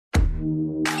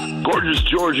Gorgeous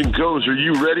George and Goes, are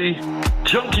you ready?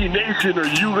 Junkie Nation, are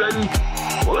you ready?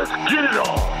 Well, let's get it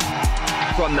on.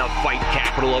 From the fight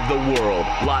capital of the world,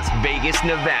 Las Vegas,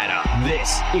 Nevada,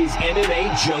 this is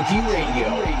MMA Junkie Radio.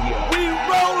 We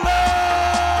rollin'!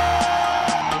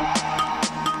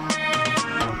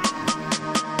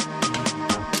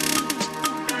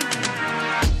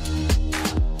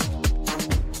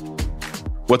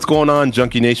 What's going on,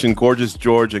 Junkie Nation? Gorgeous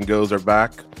George and Goes are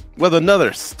back with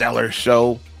another stellar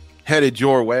show headed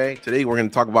your way. Today, we're going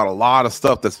to talk about a lot of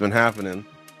stuff that's been happening.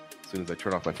 As soon as I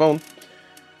turn off my phone,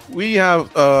 we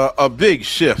have a big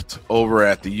shift over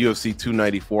at the UFC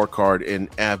 294 card in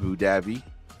Abu Dhabi.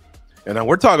 And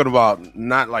we're talking about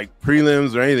not like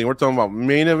prelims or anything. We're talking about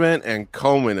main event and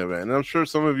co-main event. And I'm sure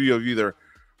some of you have either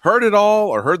heard it all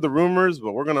or heard the rumors,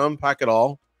 but we're going to unpack it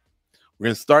all. We're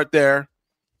going to start there.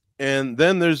 And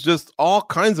then there's just all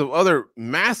kinds of other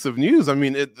massive news. I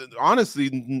mean, honestly,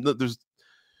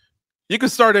 you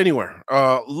could start anywhere.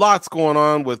 Lots going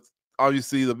on with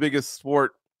obviously the biggest star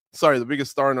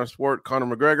in our sport,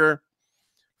 Conor McGregor,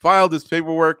 filed his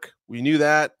paperwork. We knew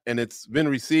that, and it's been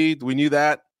received. We knew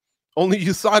that. Only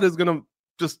USADA is going to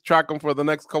just track him for the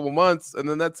next couple months, and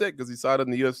then that's it, because USADA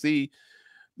and the UFC,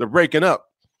 they're breaking up.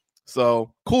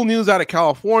 So cool news out of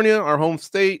California, our home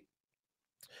state.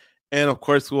 And, of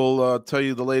course, we'll tell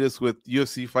you the latest with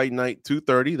UFC Fight Night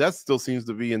 230. That still seems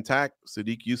to be intact.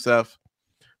 Sadiq Youssef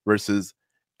versus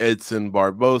Edson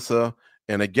Barbosa.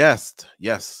 And a guest,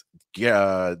 yes,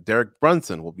 Derek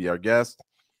Brunson will be our guest.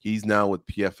 He's now with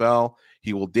PFL.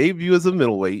 He will debut as a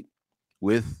middleweight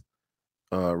with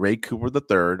Ray Cooper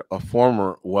III, a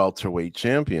former welterweight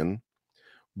champion.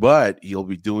 But he'll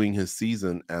be doing his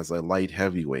season as a light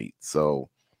heavyweight. So,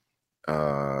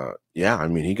 yeah, I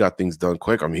mean, he got things done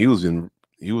quick. I mean, he was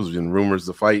in rumors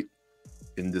to fight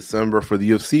in December for the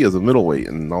UFC as a middleweight,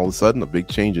 and all of a sudden, a big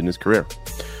change in his career.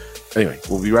 Anyway,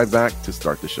 we'll be right back to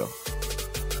start the show.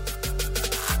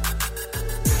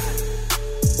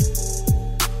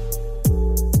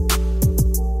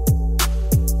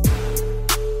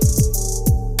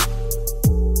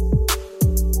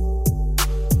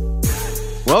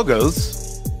 Well,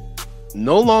 goes,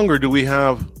 no longer do we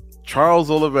have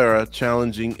Charles Oliveira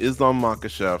challenging Islam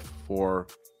Makhachev for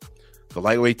the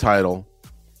lightweight title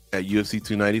at UFC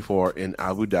 294 in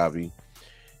Abu Dhabi.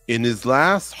 In his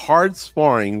last hard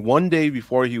sparring, one day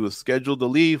before he was scheduled to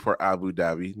leave for Abu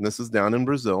Dhabi, and this is down in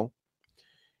Brazil,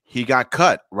 he got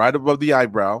cut right above the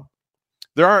eyebrow.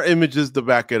 There are images to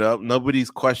back it up.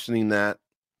 Nobody's questioning that,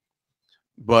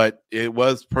 but it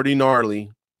was pretty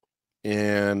gnarly,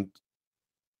 and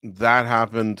that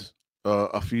happened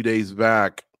a few days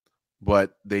back.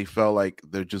 But they felt like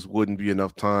there just wouldn't be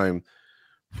enough time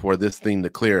for this thing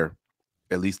to clear,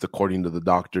 at least according to the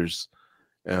doctors.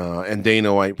 And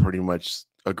Dana White pretty much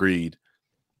agreed.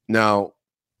 Now,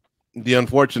 the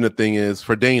unfortunate thing is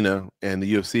for Dana and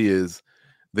the UFC is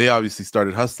they obviously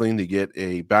started hustling to get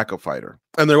a backup fighter.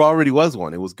 And there already was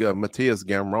one. It was Matthias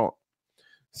Gamrot.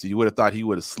 So you would have thought he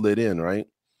would have slid in, right?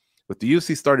 But the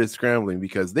UFC started scrambling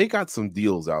because they got some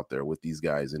deals out there with these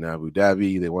guys in Abu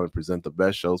Dhabi. They want to present the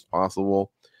best shows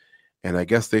possible. And I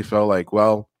guess they felt like,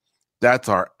 well, that's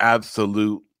our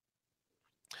absolute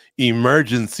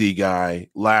emergency guy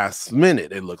last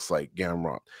minute, it looks like,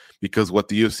 Gamrot. Because what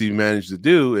the UFC managed to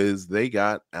do is they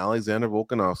got Alexander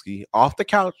Volkanovski off the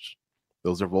couch.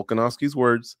 Those are Volkanovski's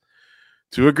words.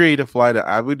 To agree to fly to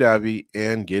Abu Dhabi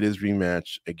and get his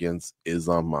rematch against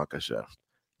Islam Makhachev.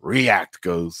 React,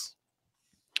 goes.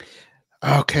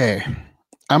 Okay,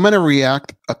 I'm going to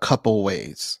react a couple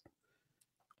ways.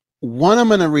 One, I'm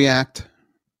going to react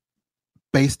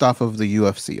based off of the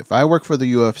UFC. If I work for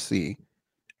the UFC,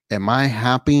 am I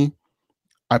happy?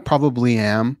 I probably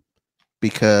am,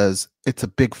 because it's a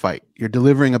big fight. You're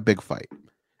delivering a big fight.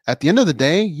 At the end of the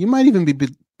day, you might even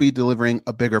be delivering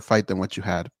a bigger fight than what you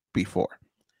had before.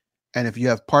 And if you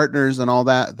have partners and all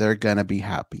that, they're going to be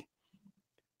happy.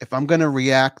 If I'm going to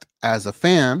react as a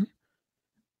fan,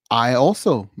 I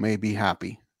also may be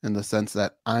happy in the sense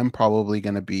that I'm probably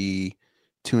going to be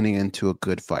tuning into a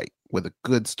good fight with a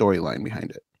good storyline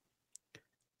behind it.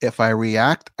 If I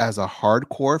react as a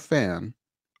hardcore fan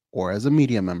or as a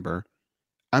media member,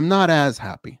 I'm not as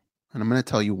happy. And I'm going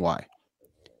to tell you why.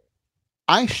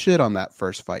 I shit on that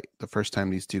first fight, the first time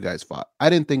these two guys fought. I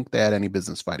didn't think they had any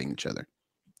business fighting each other.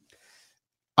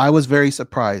 I was very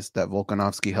surprised that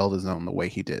Volkanovski held his own the way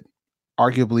he did.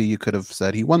 Arguably, you could have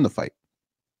said he won the fight.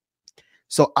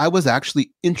 So I was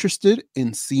actually interested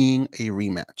in seeing a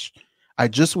rematch. I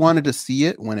just wanted to see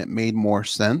it when it made more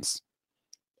sense,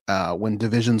 when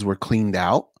divisions were cleaned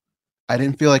out. I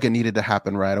didn't feel like it needed to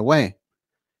happen right away.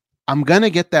 I'm going to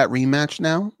get that rematch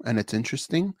now, and it's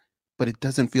interesting. but it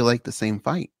doesn't feel like the same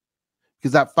fight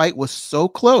because that fight was so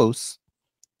close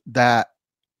that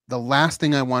the last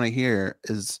thing I want to hear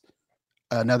is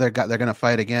another guy. They're going to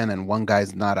fight again, and one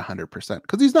guy's not 100%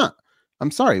 because he's not.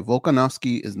 I'm sorry,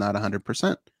 Volkanovski is not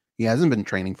 100%. He hasn't been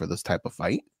training for this type of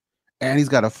fight, and he's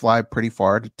got to fly pretty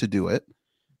far to do it.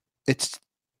 It's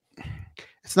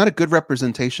not a good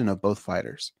representation of both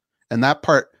fighters, and that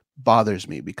part bothers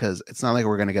me because it's not like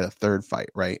we're going to get a third fight,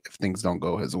 right? If things don't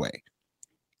go his way.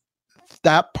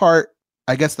 That part,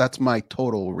 I guess that's my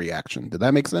total reaction. Did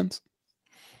that make sense?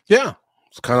 Yeah,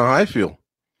 it's kind of how I feel.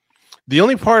 The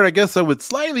only part I guess I would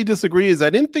slightly disagree is I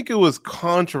didn't think it was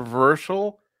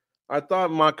controversial. I thought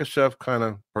Makhachev kind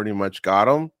of pretty much got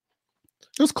him.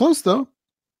 It was close though.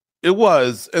 It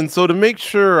was. And so to make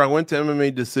sure, I went to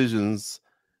MMA Decisions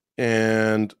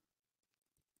and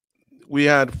we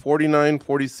had 49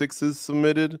 46s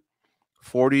submitted,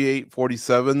 48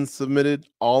 47s submitted,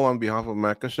 all on behalf of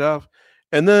Makhachev.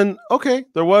 And then, okay,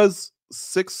 there was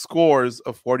 6 scores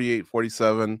of 48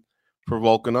 47 for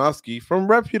Volkanovski from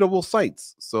reputable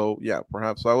sites. So, yeah,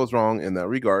 perhaps I was wrong in that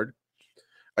regard.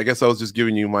 I guess I was just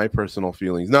giving you my personal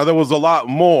feelings. Now, there was a lot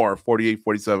more 48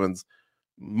 47s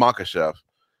Makhachev.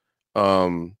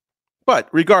 But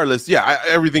regardless, yeah,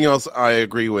 everything else I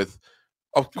agree with.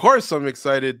 Of course, I'm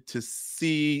excited to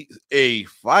see a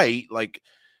fight. Like,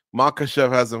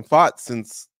 Makhachev hasn't fought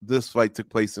since this fight took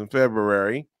place in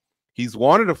February. He's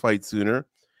wanted to fight sooner.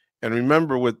 And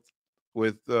remember, with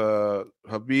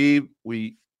Khabib,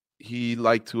 he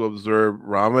liked to observe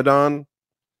Ramadan.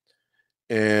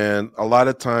 And a lot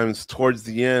of times towards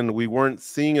the end, we weren't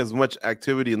seeing as much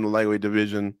activity in the lightweight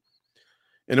division.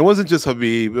 And it wasn't just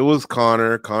Khabib, it was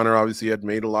Conor. Conor obviously had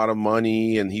made a lot of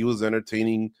money and he was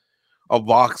entertaining a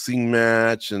boxing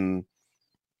match. And,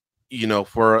 you know,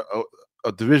 for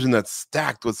a division that's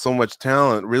stacked with so much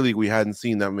talent, really, we hadn't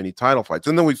seen that many title fights.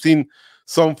 And then we've seen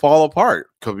some fall apart.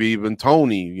 Khabib and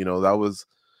Tony, you know, that was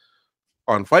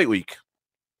on Fight Week.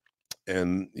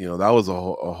 And, you know, that was a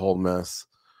whole mess.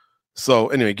 So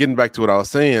anyway, getting back to what I was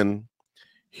saying,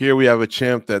 here we have a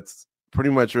champ that's pretty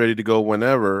much ready to go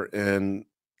whenever. And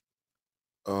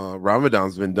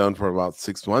Ramadan's been done for about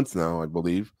 6 months now, I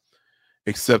believe.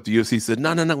 Except the UFC said,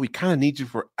 no, we kind of need you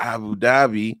for Abu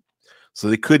Dhabi. So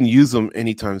they couldn't use him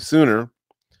anytime sooner.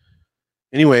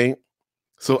 Anyway,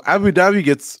 so Abu Dhabi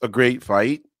gets a great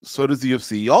fight. So does the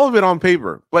UFC. All of it on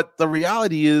paper. But the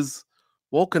reality is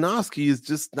Volkanovski is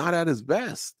just not at his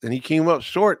best. And he came up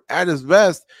short at his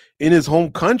best in his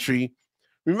home country.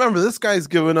 Remember, this guy's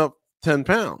giving up 10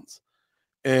 pounds.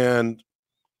 And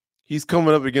he's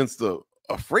coming up against a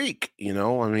freak, you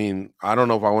know. I mean, I don't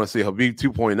know if I want to say Khabib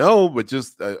 2.0, but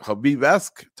just a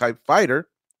Khabib-esque type fighter.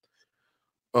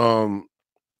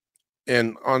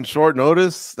 And on short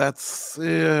notice, that's,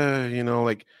 you know,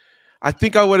 like, I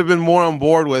think I would have been more on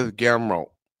board with Gamrot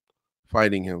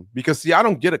fighting him because, see, I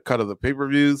don't get a cut of the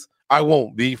pay-per-views. I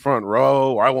won't be front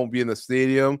row or I won't be in the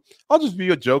stadium. I'll just be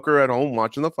a joker at home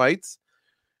watching the fights.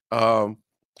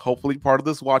 Hopefully part of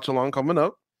this watch along coming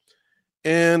up.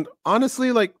 And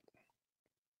honestly, like,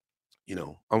 you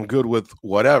know, I'm good with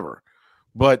whatever.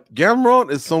 But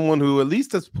Gamrot is someone who at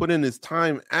least has put in his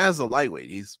time as a lightweight.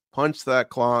 He's punched that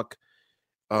clock.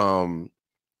 And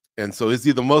so is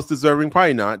he the most deserving?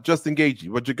 Probably not. Justin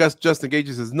Gaethje. But your guess, Justin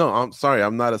Gaethje says, no, I'm sorry.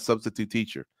 I'm not a substitute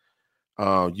teacher.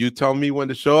 You tell me when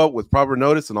to show up with proper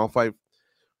notice and I'll fight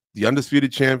the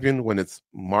undisputed champion when it's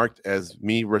marked as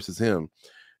me versus him.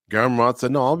 Gamrot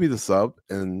said, no, I'll be the sub.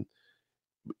 And,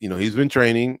 you know, he's been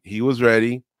training. He was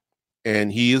ready.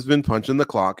 And he has been punching the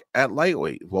clock at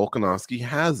lightweight. Volkanovski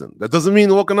hasn't. That doesn't mean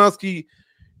Volkanovski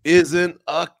isn't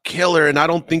a killer, and I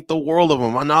don't think the world of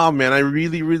him. No, man, I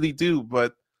really, really do.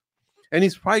 And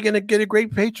he's probably going to get a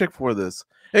great paycheck for this.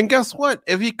 And guess what?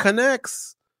 If he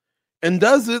connects and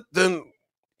does it, then,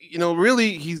 you know,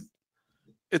 really,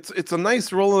 it's a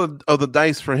nice roll of the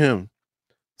dice for him.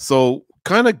 So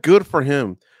kind of good for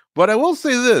him. But I will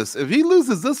say this: if he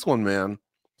loses this one, man,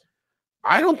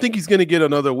 I don't think he's going to get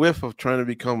another whiff of trying to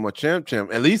become a champ.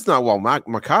 At least not while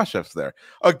Makhachev's there.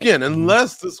 Again,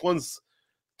 unless this one's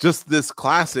just this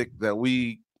classic that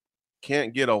we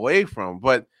can't get away from.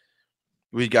 But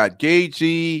we got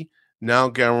Gaethje. Now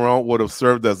Gamrot would have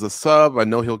served as a sub. I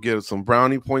know he'll get some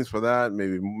brownie points for that.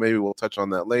 Maybe we'll touch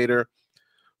on that later.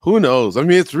 Who knows? I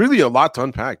mean, it's really a lot to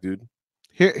unpack, dude.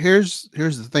 Here's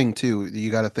the thing, too, that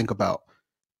you got to think about.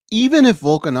 Even if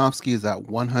Volkanovski is at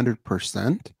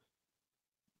 100%,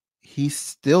 he's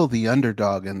still the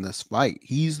underdog in this fight.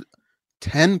 He's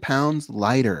 10 pounds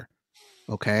lighter.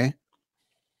 Okay.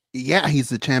 Yeah, he's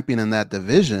the champion in that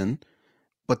division,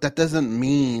 but that doesn't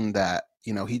mean that,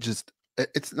 you know, he just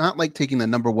It's not like taking the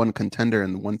number one contender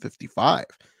in the 155.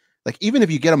 Like, even if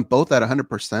you get them both at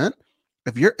 100%,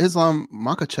 if you're Islam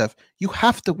Makhachev, you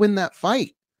have to win that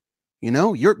fight.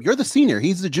 You're the senior,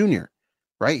 he's the junior,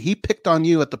 right? He picked on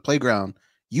you at the playground.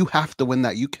 You have to win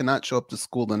that. You cannot show up to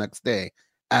school the next day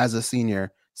as a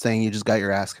senior saying you just got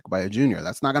your ass kicked by a junior.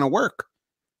 That's not going to work.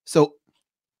 So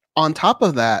on top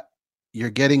of that, you're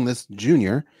getting this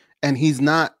junior, and he's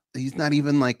not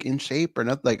even like in shape or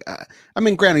nothing. Like, I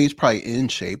mean, granted, he's probably in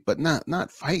shape, but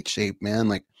not fight shape, man.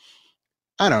 Like,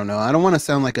 I don't know. I don't want to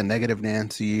sound like a negative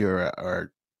Nancy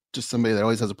or just somebody that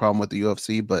always has a problem with the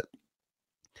UFC, but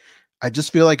I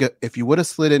just feel like if you would have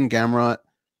slid in Gamrot,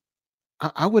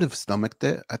 I would have stomached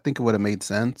it. I think it would have made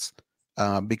sense,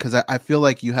 because I feel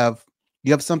like you have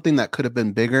something that could have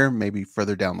been bigger, maybe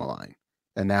further down the line,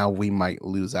 and now we might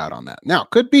lose out on that. Now,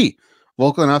 could be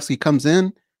Volkanovski comes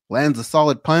in, lands a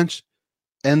solid punch,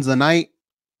 ends the night.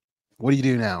 What do you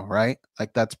do now, right?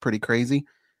 Like, that's pretty crazy.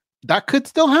 That could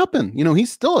still happen.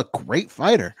 He's still a great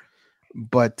fighter.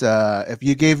 But if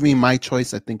you gave me my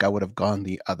choice, I think I would have gone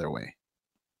the other way.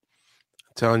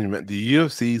 I'm telling you, man, the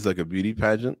UFC is like a beauty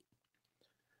pageant.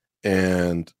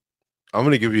 And I'm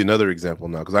going to give you another example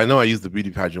now, because I know I use the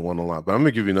beauty pageant one a lot, but I'm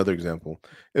going to give you another example.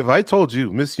 If I told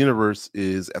you Miss Universe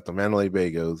is at the Mandalay Bay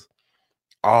goes,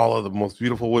 all of the most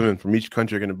beautiful women from each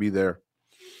country are going to be there.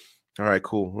 All right,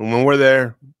 cool. And when we're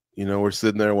there, we're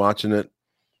sitting there watching it.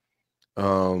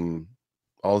 All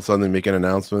of a sudden they make an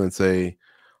announcement and say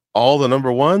all the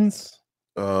number ones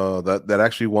that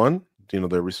actually won,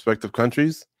 their respective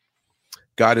countries,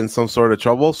 got in some sort of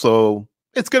trouble. So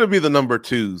it's going to be the number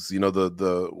twos,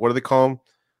 the what do they call them?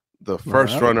 The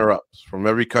first runner-ups from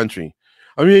every country.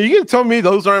 I mean, you can tell me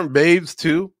those aren't babes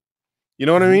too? You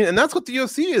know what I mean? And that's what the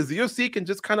UFC is. The UFC can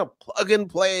just kind of plug and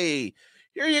play.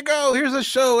 Here you go. Here's a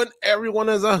show, and everyone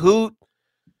has a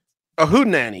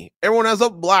hootenanny. Everyone has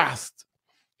a blast.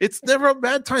 It's never a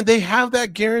bad time. They have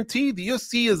that guarantee. The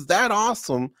UFC is that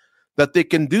awesome that they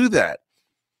can do that.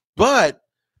 But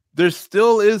there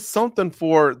still is something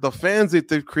for the fans that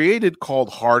they've created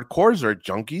called hardcores or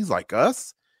junkies like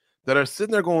us that are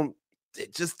sitting there going,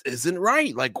 it just isn't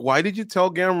right. Like, why did you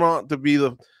tell Gamrot to be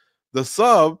the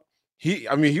sub? He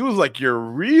was like your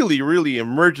really, really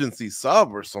emergency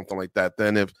sub or something like that.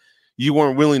 Then if you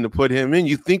weren't willing to put him in,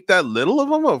 you think that little of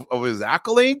him, of his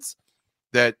accolades,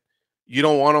 that you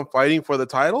don't want him fighting for the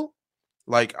title?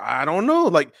 Like, I don't know.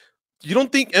 Like, you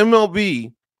don't think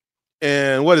MLB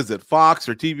and what is it, Fox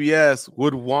or TBS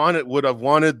would have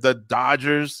wanted the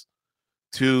Dodgers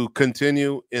to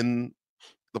continue in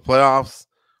the playoffs,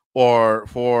 or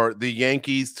for the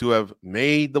Yankees to have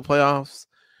made the playoffs?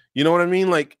 You know what I mean?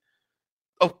 Like,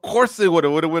 of course they would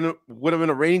have been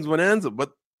a ratings bonanza,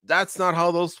 but that's not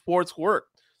how those sports work.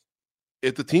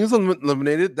 If the team's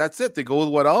eliminated, that's it. They go with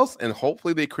what else, and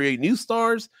hopefully they create new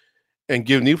stars and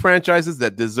give new franchises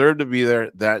that deserve to be there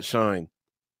that shine.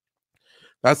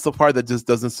 That's the part that just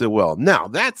doesn't sit well. Now,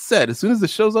 that said, as soon as the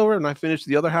show's over and I finish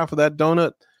the other half of that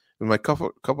donut and my cup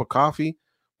of coffee,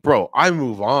 bro, I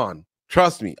move on.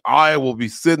 Trust me, I will be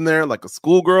sitting there like a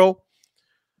schoolgirl,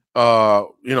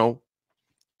 waiting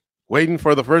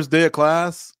for the first day of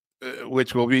class,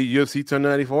 which will be UFC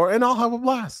 1094, and I'll have a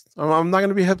blast. I'm not going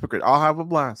to be a hypocrite. I'll have a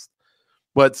blast.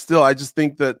 But still, I just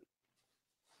think that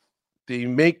they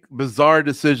make bizarre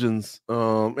decisions,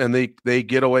 and they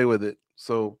get away with it.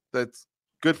 So that's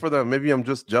good for them. Maybe I'm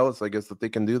just jealous, I guess, that they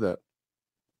can do that.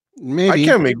 Maybe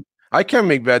I can't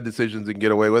make bad decisions and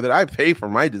get away with it. I pay for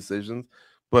my decisions,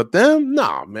 but them,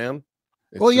 nah, man.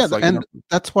 Well, yeah, and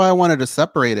that's why I wanted to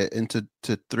separate it into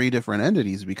three different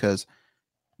entities, because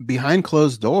behind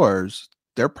closed doors,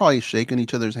 they're probably shaking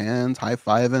each other's hands,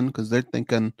 high-fiving, because they're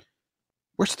thinking,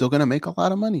 we're still going to make a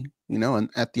lot of money, and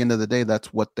at the end of the day,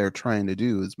 that's what they're trying to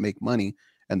do, is make money,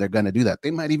 and they're going to do that. They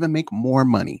might even make more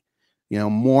money.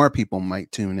 More people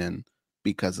might tune in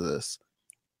because of this.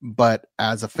 But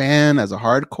as a fan, as a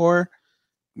hardcore,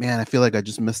 man, I feel like I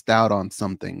just missed out on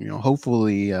something.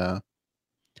 Hopefully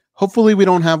we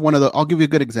don't have one of the. I'll give you a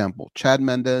good example: Chad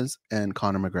Mendes and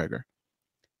Conor McGregor.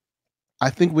 I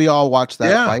think we all watched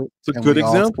that fight. It's a good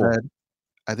example.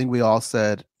 I think we all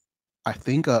said, I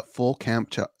think a full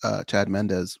camp Chad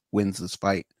Mendes wins this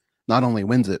fight. Not only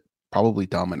wins it, probably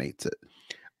dominates it.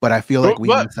 But I feel like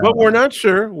but we're not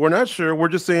sure. We're not sure. We're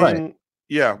just saying,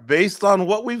 yeah, based on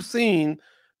what we've seen,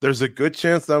 there's a good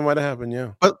chance that might have happened.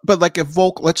 Yeah. But like if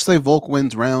let's say Volk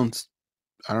wins rounds,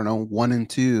 I don't know, 1 and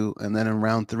 2, and then in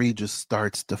round 3 just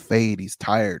starts to fade. He's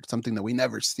tired, something that we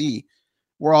never see.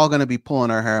 We're all going to be pulling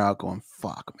our hair out going,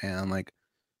 fuck, man. Like,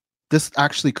 this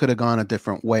actually could have gone a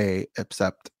different way,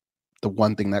 except the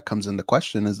one thing that comes into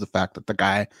question is the fact that the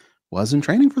guy wasn't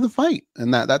training for the fight,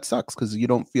 and that sucks because you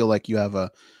don't feel like you have a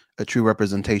true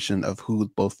representation of who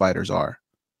both fighters are.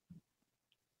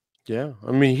 Yeah,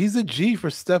 I mean, he's a G for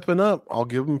stepping up. I'll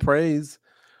give him praise.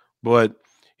 But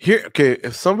here, okay,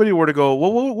 if somebody were to go,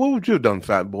 well, what would you have done,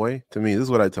 fat boy? To me, this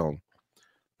is what I tell him.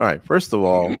 All right, first of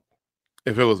all,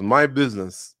 if it was my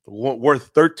business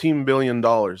worth $13 billion,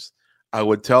 I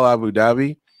would tell Abu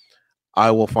Dhabi,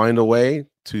 I will find a way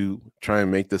to try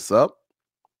and make this up,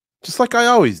 just like I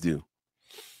always do.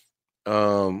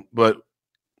 But,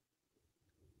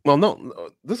 well, no,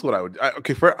 this is what I would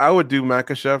do. I would do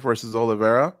Makhachev versus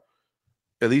Oliveira,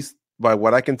 at least by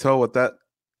what I can tell what that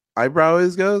eyebrow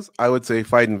goes. I would say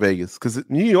fight in Vegas, because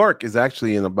New York is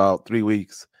actually in about 3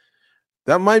 weeks.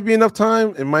 That might be enough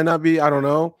time. It might not be. I don't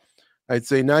know. I'd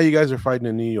say now you guys are fighting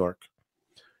in New York.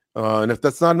 And if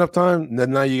that's not enough time,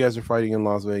 then now you guys are fighting in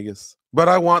Las Vegas. But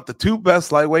I want the two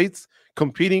best lightweights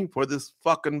competing for this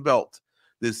fucking belt,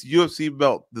 this UFC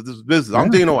belt, this business. I'm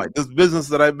Dana White. This business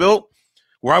that I built,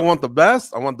 where I want the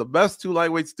best. I want the best two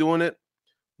lightweights doing it.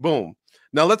 Boom.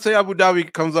 Now let's say Abu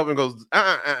Dhabi comes up and goes,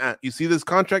 You see this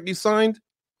contract you signed?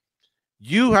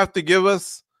 You have to give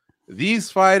us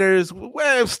these fighters,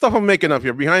 well, stuff I'm making up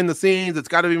here behind the scenes. It's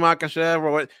got to be Makhachev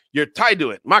or what? You're tied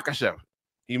to it. Makhachev.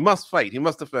 He must fight. He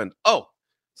must defend. Oh,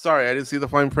 sorry, I didn't see the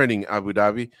fine printing, Abu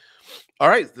Dhabi. All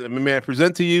right, may I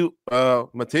present to you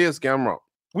Mateus Gamrot.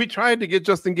 We tried to get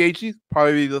Justin Gaethje,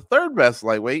 probably the third best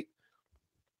lightweight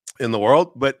in the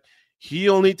world, but he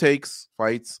only takes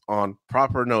fights on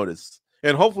proper notice.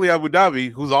 And hopefully Abu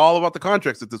Dhabi, who's all about the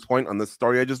contracts at this point on this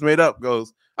story I just made up,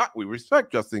 goes, we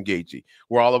respect Justin Gaethje.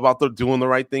 We're all about doing the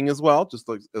right thing as well, just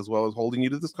like, as well as holding you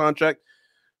to this contract.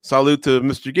 Salute to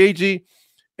Mr. Gaethje,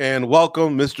 and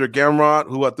welcome Mr. Gamrot,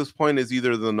 who at this point is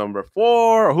either the number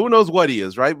 4 or who knows what he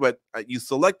is, right? But you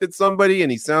selected somebody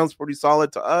and he sounds pretty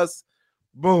solid to us.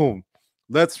 Boom.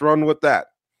 Let's run with that.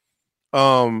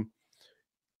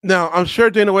 Now, I'm sure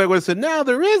Dana White would have said, now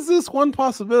there is this one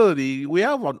possibility. We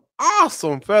have an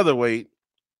awesome featherweight.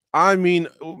 I mean,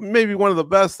 maybe one of the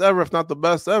best ever, if not the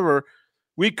best ever.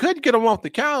 We could get him off the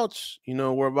couch. You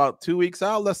know, we're about 2 weeks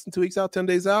out, less than 2 weeks out, 10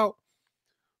 days out.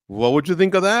 What would you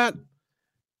think of that?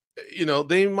 You know,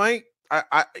 they might,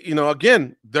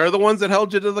 again, they're the ones that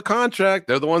held you to the contract.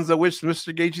 They're the ones that wish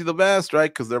Mr. Gaethje the best, right?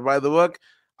 Because they're by the book.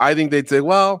 I think they'd say,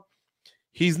 well,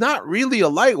 he's not really a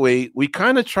lightweight. We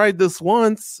kind of tried this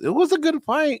once. It was a good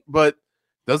fight, but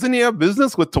doesn't he have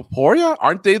business with Topuria?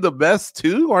 Aren't they the best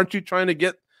too? Aren't you trying to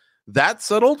get that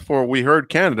settled for, we heard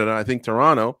Canada, and I think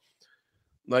Toronto?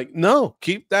 Like, no,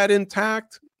 keep that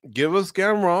intact. Give us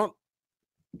Gamrot.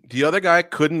 The other guy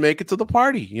couldn't make it to the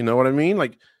party. You know what I mean?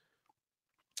 Like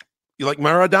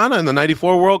Maradona in the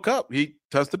 94 World Cup. He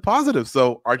tested positive.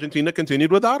 So Argentina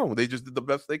continued without him. They just did the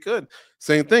best they could.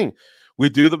 Same thing. We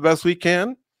do the best we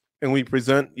can, and we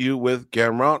present you with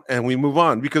Gamrot, and we move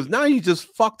on. Because now you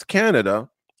just fucked Canada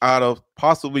out of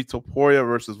possibly Topuria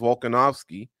versus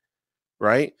Volkanovski,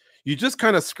 right? You just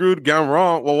kind of screwed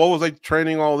Gamrot. Well, what was I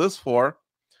training all this for?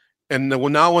 And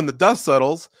now when the dust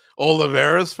settles,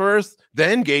 Oliveira's first,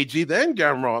 then Gaethje, then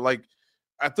Gamrot. Like,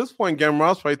 at this point,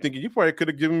 Gamrot's probably thinking, you probably could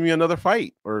have given me another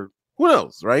fight, or who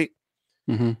knows, right?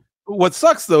 Mm-hmm. What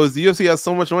sucks, though, is the UFC has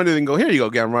so much money, they can go, here you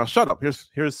go, Gamrot, shut up.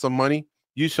 Here's some money.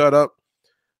 You shut up.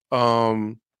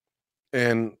 And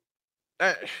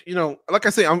like I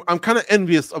say, I'm kind of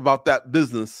envious about that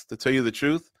business, to tell you the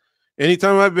truth.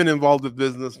 Anytime I've been involved with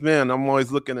business, man, I'm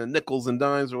always looking at nickels and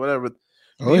dimes or whatever.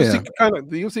 The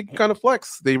UFC can kind of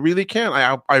flex. They really can.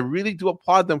 I really do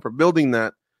applaud them for building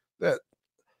that. That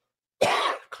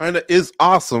kind of is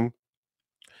awesome.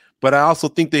 But I also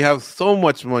think they have so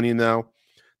much money now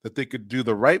that they could do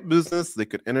the right business. They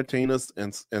could entertain us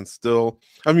and still.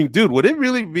 I mean, dude, would it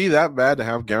really be that bad to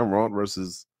have Gamrot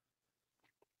versus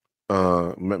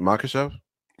Makhachev?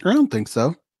 I don't think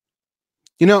so.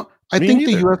 You know, I think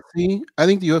the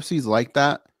UFC is like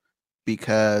that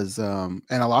because, and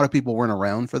a lot of people weren't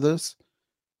around for this,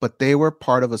 but they were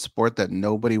part of a sport that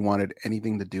nobody wanted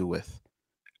anything to do with,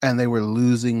 and they were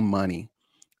losing money.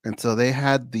 And so they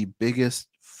had the biggest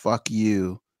fuck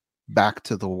you back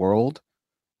to the world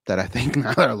that I think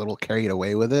now they're a little carried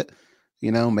away with it,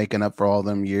 making up for all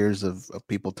them years of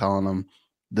people telling them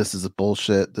this is a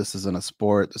bullshit, this isn't a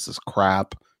sport, this is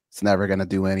crap, it's never going to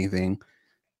do anything.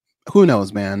 Who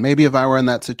knows, man? Maybe if I were in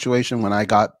that situation when I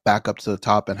got back up to the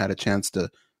top and had a chance to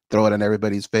throw it in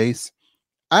everybody's face,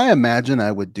 I imagine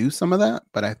I would do some of that,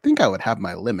 but I think I would have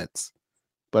my limits.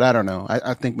 But I don't know.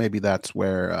 I think maybe that's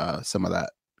where some of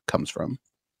that comes from.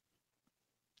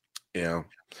 Yeah.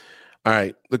 All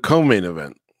right. The co-main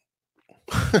event.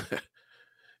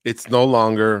 It's no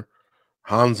longer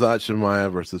Hamzat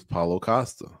Chimaev versus Paulo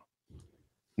Costa.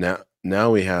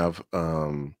 Now we have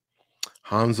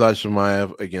Hamza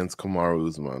Shemaev against Kamaru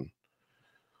Usman.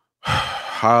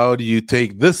 How do you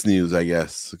take this news? I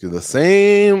guess the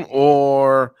same,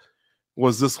 or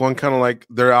was this one kind of like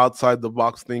their outside the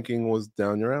box thinking was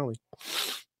down your alley?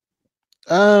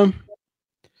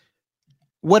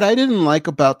 What I didn't like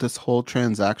about this whole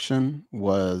transaction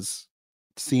was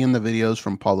seeing the videos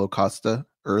from Paulo Costa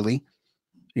early,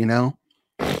 and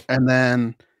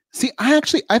then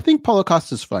I think Paulo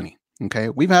Costa's funny. Okay,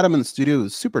 we've had him in the studio.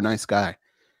 He's a super nice guy,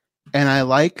 and I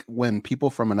like when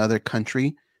people from another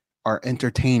country are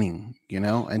entertaining,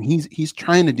 and he's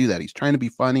trying to do that. He's trying to be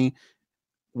funny.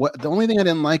 The only thing I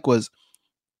didn't like was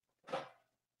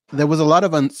there was a lot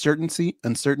of uncertainty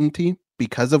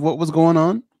because of what was going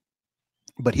on,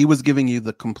 but he was giving you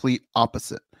the complete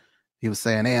opposite. He was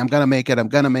saying, "Hey, I'm gonna make it. I'm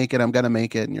gonna make it. I'm gonna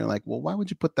make it." And you're like, "Well, why would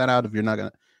you put that out if you're not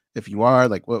gonna? If you are,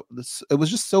 like, well, it was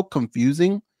just so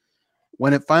confusing."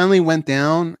 When it finally went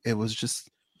down, it was just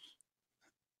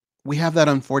we have that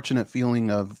unfortunate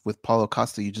feeling of with Paulo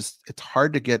Costa. It's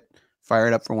hard to get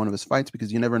fired up for one of his fights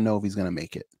because you never know if he's gonna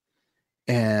make it,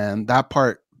 and that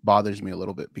part bothers me a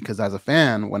little bit because as a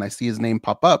fan, when I see his name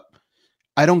pop up,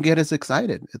 I don't get as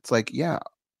excited. It's like, yeah,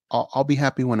 I'll be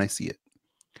happy when I see it.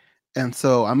 And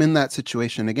so I'm in that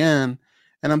situation again,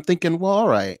 and I'm thinking, well, all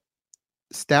right,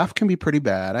 staff can be pretty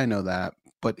bad. I know that,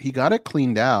 but he got it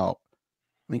cleaned out.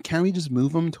 I mean, can we just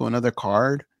move him to another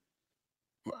card?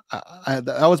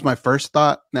 That was my first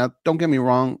thought. Now, don't get me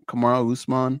wrong, Kamaru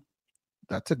Usman,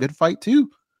 that's a good fight too.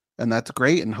 And that's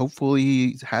great. And hopefully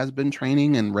he has been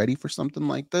training and ready for something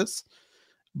like this.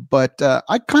 But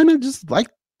I kind of just like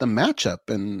the matchup.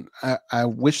 And I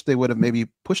wish they would have maybe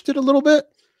pushed it a little bit.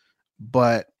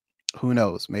 But who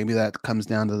knows? Maybe that comes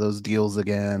down to those deals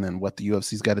again and what the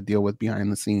UFC's got to deal with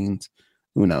behind the scenes.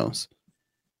 Who knows?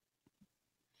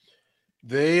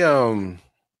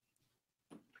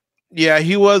 Yeah,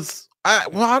 he was. I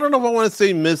don't know if I want to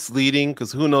say misleading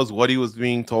because who knows what he was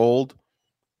being told.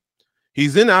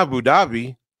 He's in Abu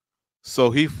Dhabi,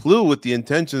 so he flew with the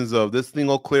intentions of this thing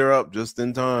will clear up just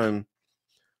in time.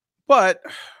 But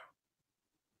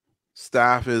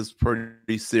staff is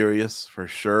pretty serious for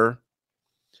sure,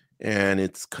 and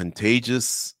it's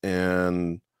contagious.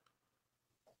 And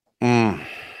as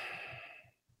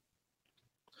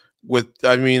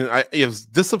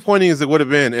disappointing as it would have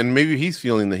been, and maybe he's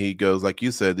feeling the heat goes, like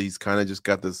you said, he's kind of just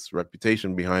got this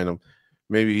reputation behind him.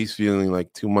 Maybe he's feeling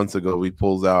like 2 months ago he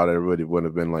pulls out, everybody would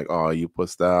have been like, "Oh, you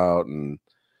pussed out, and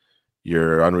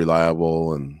you're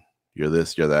unreliable, and you're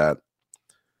this, you're that."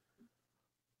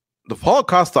 The Paulo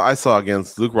Costa I saw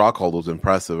against Luke Rockhold was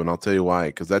impressive, and I'll tell you why.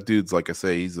 Because that dude's, like I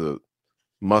say, he's a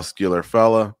muscular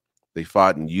fella. They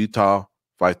fought in Utah,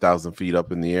 5,000 feet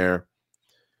up in the air.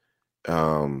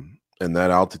 And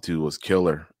that altitude was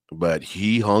killer. But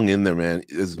he hung in there, man.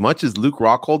 As much as Luke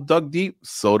Rockhold dug deep,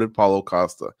 so did Paulo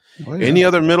Costa. Oh, yeah. Any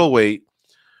other middleweight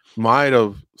might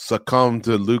have succumbed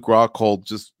to Luke Rockhold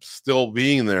just still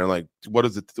being there. Like, what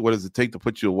does it take to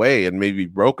put you away and maybe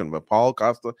broken? But Paulo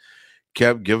Costa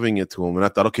kept giving it to him. And I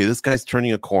thought, okay, this guy's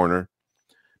turning a corner.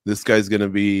 This guy's going to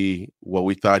be what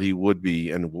we thought he would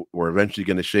be. And we're eventually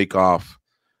going to shake off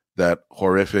that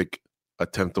horrific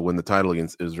attempt to win the title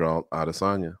against Israel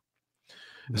Adesanya.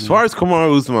 As far as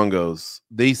Kamaru Usman goes,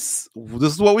 this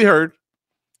is what we heard,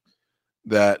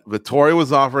 that Vittori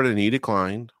was offered and he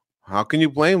declined. How can you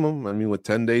blame him? I mean, with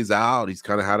 10 days out, he's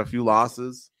kind of had a few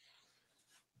losses.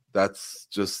 That's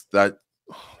just that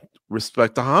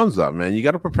respect to Hamza, man. You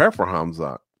got to prepare for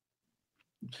Hamza.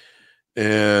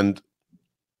 And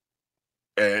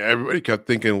everybody kept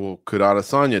thinking, well, could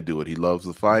Adesanya do it? He loves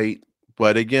the fight.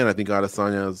 But again, I think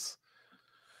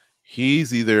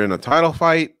he's either in a title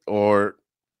fight or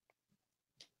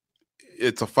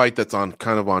it's a fight that's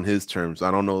on his terms. I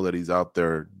don't know that he's out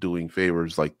there doing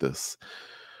favors like this.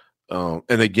 And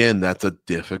again, that's a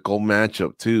difficult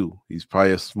matchup too. He's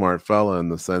probably a smart fella in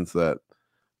the sense that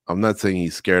I'm not saying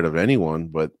he's scared of anyone,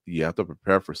 but you have to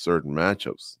prepare for certain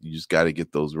matchups. You just got to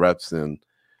get those reps in.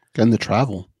 And the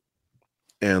travel.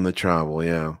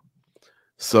 Yeah.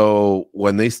 So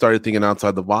when they started thinking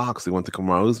outside the box, they went to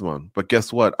Kamaru Usman. But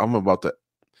guess what? I'm about to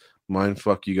mind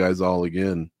fuck you guys all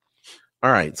again.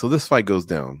 All right, so this fight goes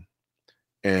down.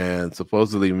 And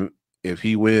supposedly if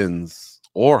he wins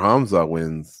or Hamza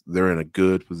wins, they're in a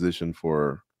good position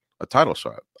for a title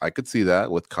shot. I could see that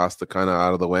with Costa kind of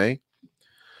out of the way.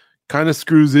 Kind of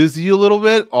screws Izzy a little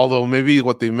bit, although maybe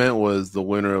what they meant was the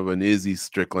winner of an Izzy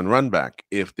Strickland run back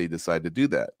if they decide to do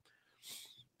that.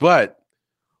 But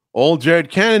old Jared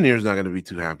Cannonier is not going to be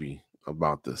too happy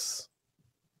about this.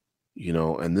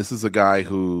 And this is a guy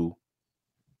who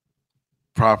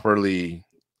properly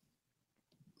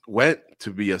went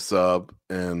to be a sub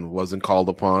and wasn't called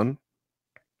upon,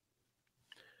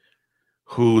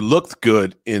 who looked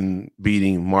good in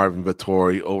beating Marvin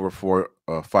Vettori over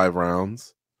 5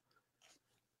 rounds.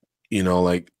 You know,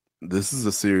 like, this is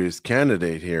a serious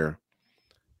candidate here.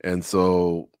 And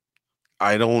so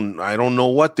I don't know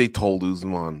what they told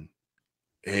Usman.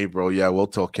 Hey, bro, yeah, we'll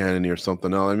tell Cannonier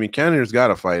something else. I mean, Cannonier's got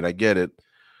to fight. I get it.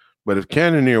 But if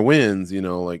Cannonier wins, you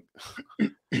know, like,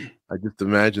 I just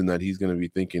imagine that he's going to be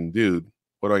thinking, dude,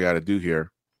 what do I got to do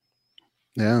here?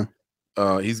 Yeah.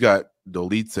 He's got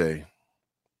Dolice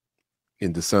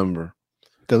in December.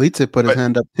 Dolice put his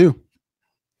hand up too.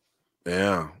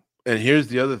 Yeah. And here's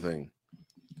the other thing.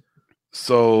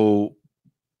 So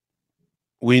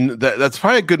that's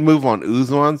probably a good move on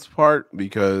Usman's part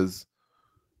because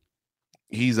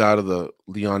he's out of the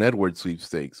Leon Edwards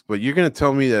sweepstakes. But you're going to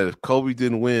tell me that if Colby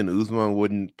didn't win, Usman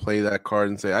wouldn't play that card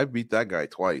and say, I beat that guy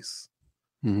twice.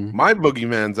 Mm-hmm. My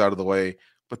boogeyman's out of the way,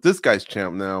 but this guy's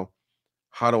champ now.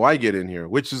 How do I get in here?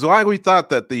 Which is why we thought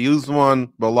that the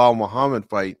Usman Bilal Muhammad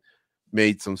fight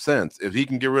made some sense. If he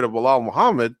can get rid of Bilal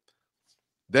Muhammad,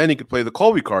 then he could play the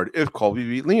Colby card if Colby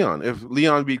beat Leon. If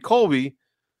Leon beat Colby,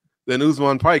 then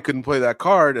Usman probably couldn't play that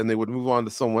card and they would move on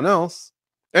to someone else.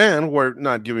 And we're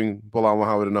not giving Bilal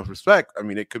Muhammad enough respect. I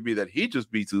mean, it could be that he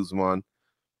just beats Usman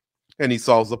and he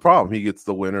solves the problem. He gets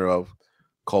the winner of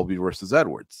Colby versus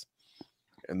Edwards.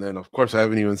 And then, of course, I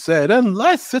haven't even said,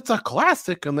 unless it's a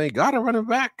classic and they got to run it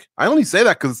back. I only say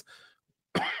that because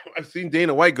I've seen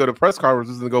Dana White go to press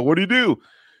conferences and go, what do you do?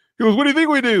 He goes, what do you think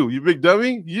we do, you big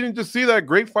dummy? You didn't just see that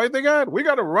great fight they got? We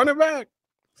got to run it back.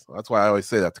 So that's why I always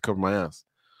say that, to cover my ass.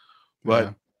 But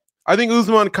yeah. I think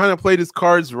Usman kind of played his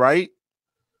cards right.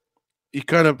 He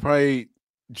kind of probably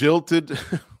jilted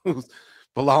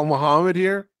Bilal Muhammad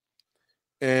here.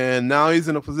 And now he's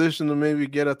in a position to maybe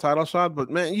get a title shot. But,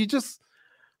 man,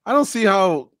 I don't see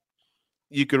how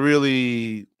you could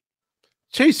really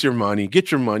chase your money,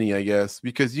 get your money, I guess,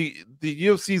 because the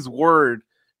UFC's word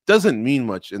doesn't mean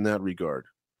much in that regard.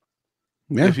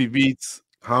 Yeah. If he beats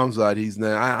Hamzat, he's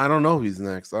next. I don't know if he's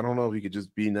next. I don't know if he could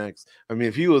just be next. I mean,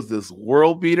 if he was this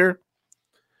world beater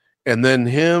and then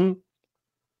him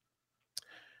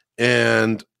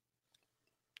and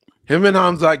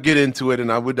Hamzat get into it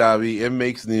in Abu Dhabi, it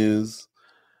makes news,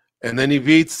 and then he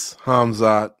beats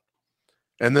Hamzat.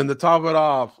 And then to top it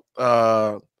off,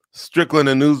 Strickland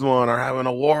and Usman are having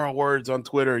a war of words on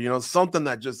Twitter. You know, something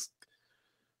that just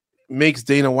makes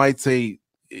Dana White say,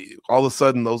 all of a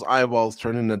sudden, those eyeballs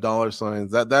turn into dollar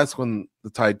signs. That's when the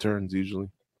tide turns usually.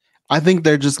 I think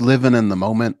they're just living in the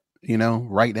moment, you know,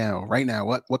 right now. Right now,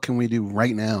 what can we do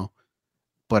right now?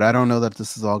 But I don't know that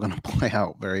this is all going to play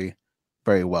out very,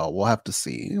 very well. We'll have to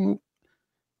see.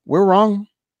 We're wrong.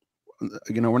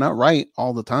 You know, we're not right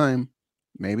all the time.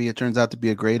 Maybe it turns out to be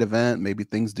a great event. Maybe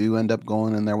things do end up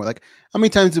going in there. We're like, how many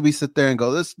times do we sit there and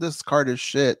go, this card is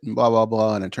shit and blah, blah,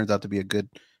 blah. And it turns out to be a good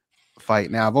fight.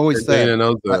 Now, I've always said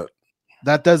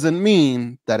that doesn't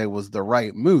mean that it was the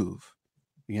right move,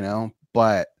 you know,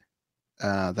 but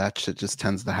that shit just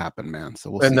tends to happen, man.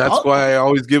 So we'll see. And that's why I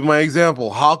always give my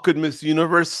example. How could Miss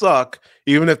Universe suck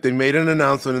even if they made an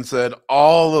announcement and said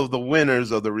all of the winners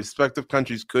of the respective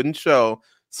countries couldn't show?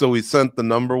 So we sent the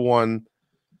number one.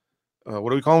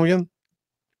 What do we call him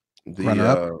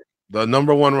again? The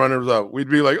number one runners up. We'd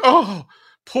be like, oh,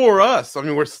 poor us. I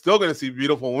mean, we're still going to see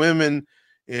beautiful women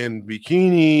in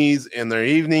bikinis and their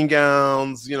evening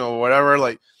gowns, you know, whatever.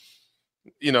 Like,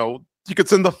 you know, you could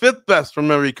send the 5th best from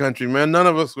every country, man. None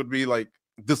of us would be like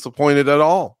disappointed at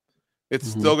all. It's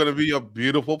still going to be a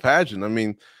beautiful pageant. I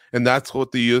mean, and that's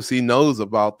what the UFC knows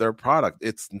about their product.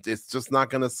 It's just not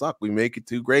going to suck. We make it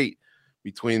too great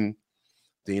between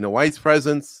Dana White's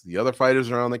presence, the other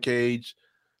fighters around the cage,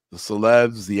 the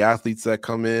celebs, the athletes that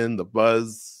come in, the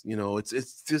buzz. You know, it's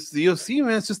just the UFC,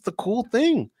 man. It's just the cool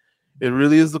thing. It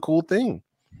really is the cool thing.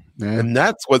 Yeah. And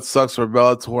that's what sucks for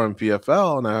Bellator and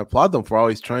PFL. And I applaud them for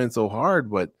always trying so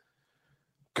hard. But,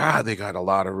 God, they got a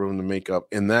lot of room to make up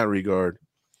in that regard.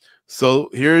 So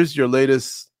here's your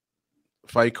latest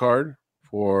fight card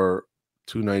for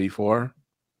 294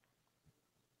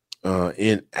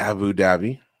 in Abu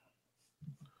Dhabi.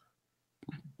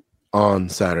 On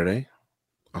Saturday,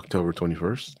 October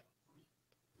 21st.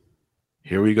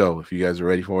 Here we go. If you guys are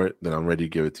ready for it, then I'm ready to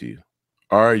give it to you.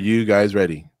 Are you guys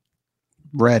ready?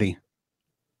 Ready.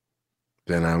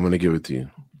 Then I'm going to give it to you.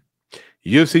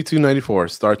 UFC 294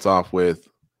 starts off with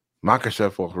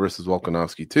Makhachev versus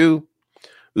Volkanovski 2,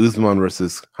 Usman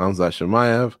versus Khamzat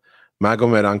Chimaev,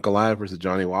 Magomed Ankalaev versus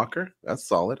Johnny Walker. That's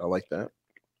solid. I like that.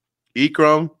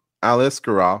 Ikram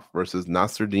Aliskerov versus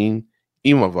Nasruddin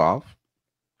Imavov.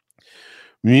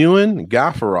 Muin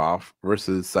Gaffarov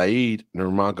versus Saeed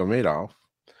Nurmagomedov.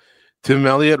 Tim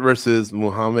Elliott versus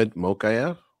Muhammad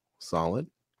Mokayev. Solid.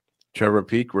 Trevor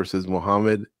Peak versus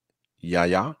Muhammad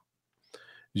Yahya.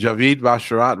 Javid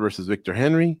Basharat versus Victor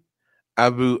Henry.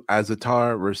 Abu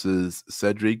Azatar versus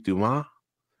Cedric Dumas.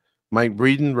 Mike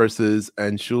Breeden versus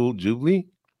Anshul Jubli.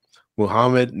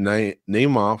 Muhammad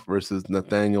Naimov versus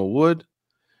Nathaniel Wood.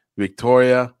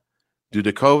 Victoria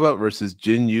Dudikova versus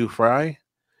Jin Yu Fry.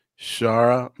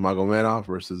 Shara Magomedov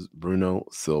versus Bruno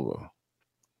Silva.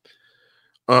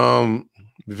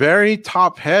 Very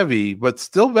top heavy, but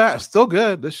still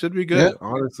good. This should be good,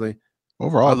 honestly.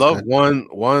 Overall, I love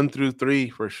 1 through 3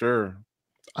 for sure.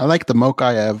 I like the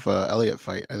Mokayev Elliott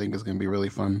fight. I think it's going to be really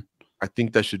fun. I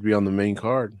think that should be on the main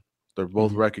card. They're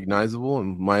both recognizable,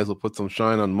 and might as well put some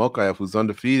shine on Mokayev, who's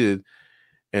undefeated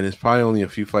and is probably only a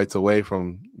few fights away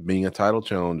from being a title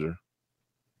challenger.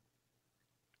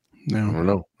 No. I don't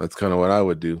know. That's kind of what I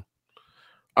would do.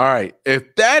 All right.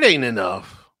 If that ain't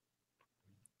enough,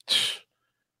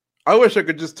 I wish I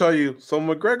could just tell you. So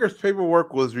McGregor's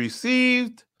paperwork was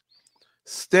received,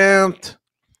 stamped.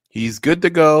 He's good to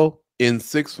go in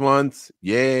 6 months.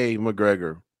 Yay,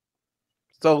 McGregor.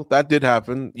 So that did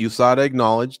happen. USADA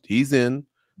acknowledged he's in.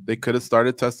 They could have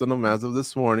started testing him as of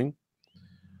this morning.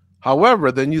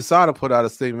 However, then USADA put out a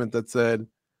statement that said,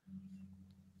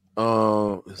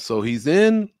 so he's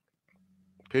in.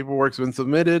 Paperwork's been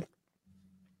submitted.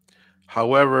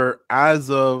 However, as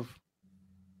of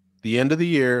the end of the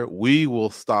year, we will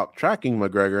stop tracking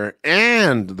McGregor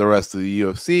and the rest of the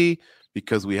UFC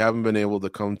because we haven't been able to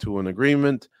come to an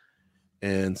agreement.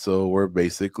 And so we're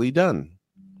basically done.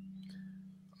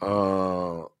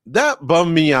 That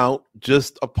bummed me out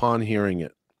just upon hearing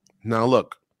it. Now,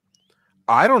 look,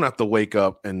 I don't have to wake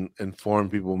up and inform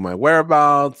people of my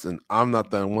whereabouts, and I'm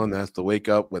not the one that has to wake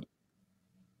up with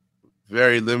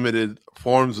very limited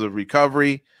forms of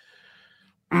recovery.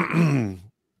 I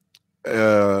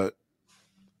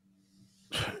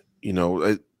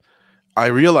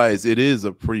realize it is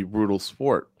a pretty brutal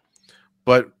sport,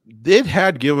 but it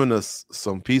had given us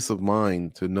some peace of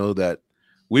mind to know that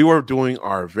we were doing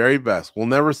our very best. We'll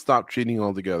never stop cheating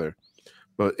altogether,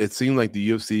 but it seemed like the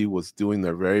UFC was doing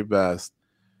their very best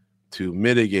to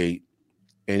mitigate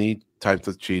any types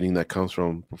of cheating that comes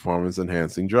from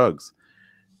performance-enhancing drugs.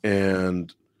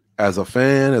 And as a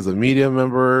fan, as a media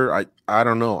member, I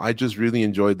don't know. I just really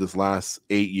enjoyed this last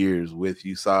 8 years with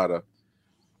USADA,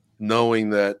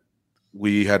 knowing that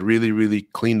we had really, really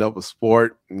cleaned up a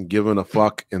sport and given a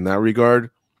fuck in that regard.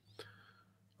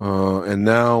 And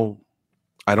now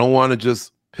I don't want to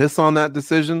just piss on that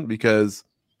decision because,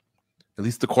 at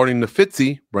least according to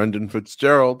Fitzy, Brendan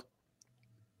Fitzgerald,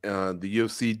 the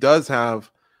UFC does have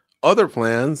other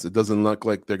plans. It doesn't look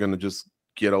like they're going to just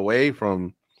get away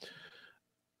from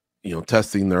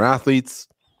testing their athletes.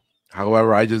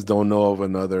 However, I just don't know of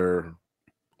another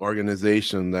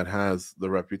organization that has the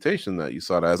reputation that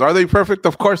USADA has. Are they perfect?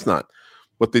 Of course not.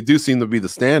 But they do seem to be the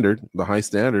standard, the high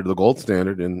standard, the gold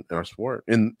standard in our sport,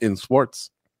 in sports.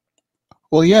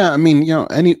 Well, yeah, I mean,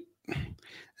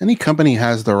 any company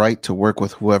has the right to work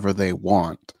with whoever they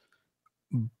want,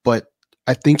 but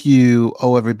I think you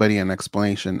owe everybody an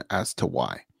explanation as to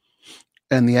why.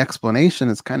 And the explanation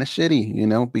is kind of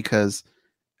shitty, because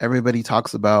everybody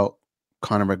talks about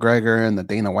Conor McGregor and the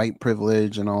Dana White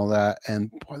privilege and all that.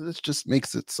 And boy, this just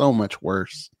makes it so much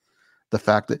worse. The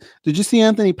fact that, did you see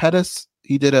Anthony Pettis?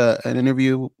 He did an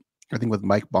interview, I think, with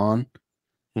Mike Bond.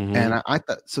 Mm-hmm. And I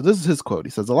thought, so this is his quote.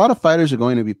 He says, a lot of fighters are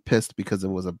going to be pissed because it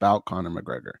was about Conor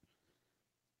McGregor.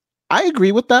 I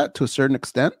agree with that to a certain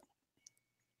extent.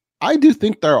 I do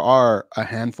think there are a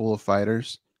handful of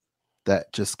fighters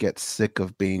that just get sick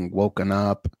of being woken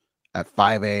up at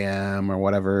 5 a.m. or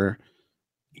whatever,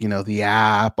 the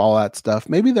app, all that stuff.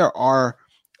 Maybe there are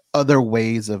other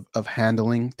ways of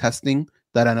handling testing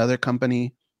that another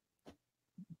company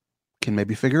can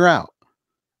maybe figure out.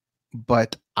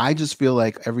 But I just feel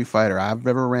like every fighter I've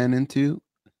ever ran into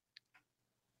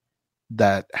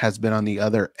that has been on the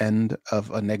other end of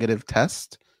a negative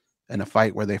test in a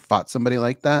fight where they fought somebody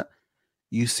like that,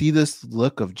 you see this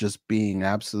look of just being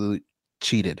absolutely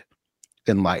cheated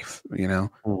in life,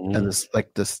 mm-hmm. And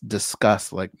this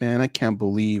disgust, like, man, I can't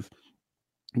believe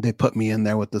they put me in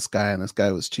there with this guy and this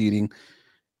guy was cheating.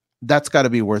 That's got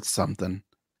to be worth something.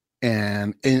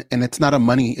 And it's not a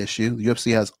money issue. The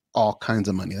UFC has all kinds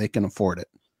of money. They can afford it.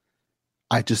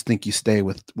 I just think you stay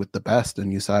with the best,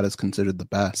 and USADA is considered the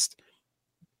best.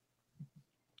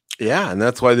 Yeah, and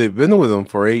that's why they've been with them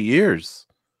for 8 years.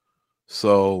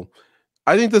 So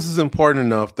I think this is important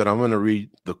enough that I'm going to read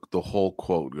the whole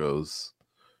quote. Goes,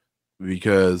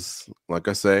 because, like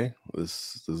I say,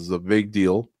 this is a big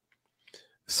deal.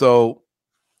 So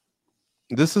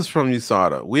this is from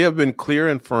USADA. We have been clear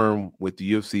and firm with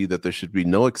the UFC that there should be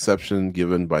no exception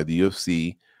given by the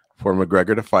UFC for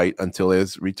McGregor to fight until he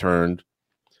has returned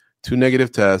 2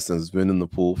 negative tests and has been in the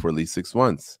pool for at least 6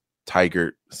 months,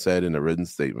 Tigert said in a written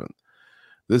statement.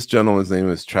 This gentleman's name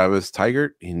is Travis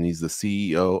Tigert, and he's the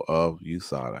CEO of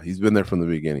USADA. He's been there from the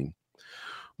beginning.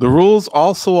 The rules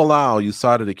also allow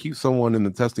USADA to keep someone in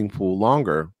the testing pool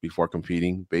longer before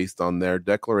competing based on their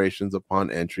declarations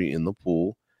upon entry in the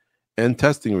pool and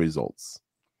testing results.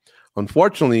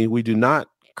 Unfortunately, we do not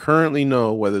currently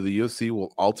know whether the UFC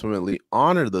will ultimately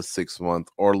honor the 6-month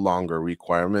or longer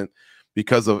requirement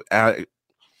because as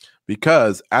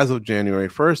of January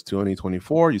 1st,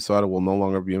 2024, USADA will no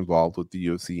longer be involved with the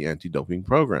UFC anti-doping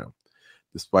program.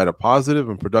 Despite a positive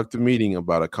and productive meeting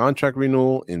about a contract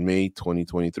renewal in May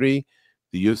 2023,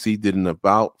 the UFC did an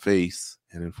about-face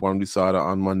and informed USADA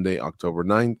on Monday, October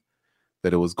 9th,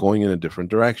 that it was going in a different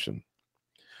direction.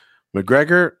 Let's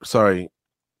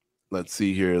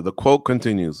see here. The quote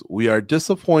continues, "We are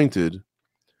disappointed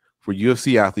for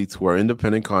UFC athletes who are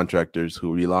independent contractors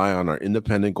who rely on our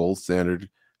independent gold standard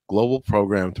global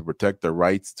program to protect their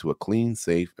rights to a clean,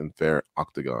 safe, and fair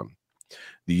octagon.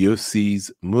 The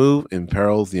UFC's move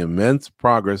imperils the immense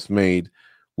progress made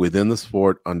within the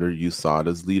sport under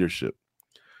USADA's leadership.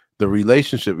 The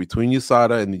relationship between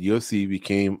USADA and the UFC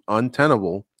became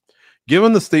untenable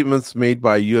given the statements made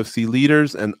by UFC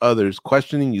leaders and others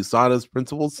questioning USADA's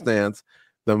principled stance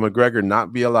that McGregor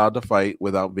not be allowed to fight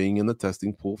without being in the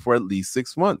testing pool for at least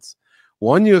 6 months.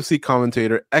 One UFC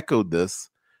commentator echoed this,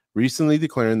 recently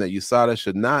declaring that USADA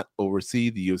should not oversee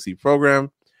the UFC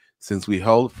program since we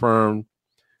held firm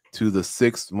to the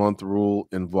 6-month rule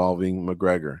involving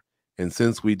McGregor. And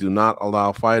since we do not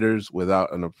allow fighters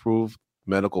without an approved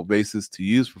medical basis to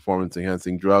use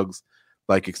performance-enhancing drugs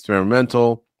like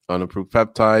experimental, unapproved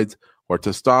peptides, or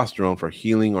testosterone for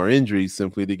healing or injuries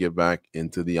simply to get back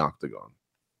into the octagon."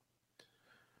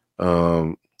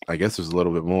 I guess there's a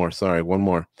little bit more. Sorry, one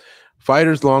more.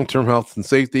 "Fighters' long-term health and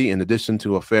safety, in addition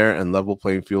to a fair and level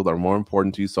playing field, are more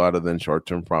important to USADA than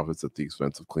short-term profits at the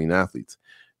expense of clean athletes.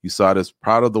 USADA is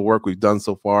proud of the work we've done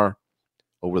so far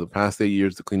over the past 8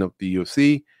 years to clean up the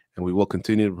UFC, and we will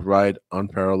continue to provide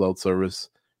unparalleled service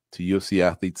to UFC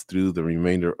athletes through the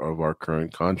remainder of our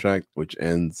current contract, which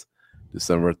ends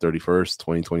December 31st,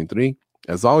 2023.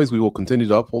 As always, we will continue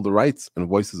to uphold the rights and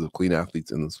voices of clean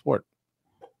athletes in the sport."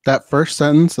 That first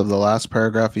sentence of the last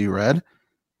paragraph you read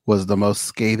was the most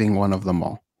scathing one of them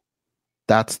all.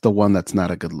 That's the one that's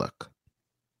not a good look.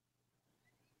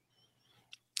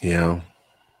 Yeah.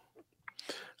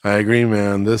 I agree,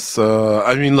 man. This,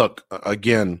 look,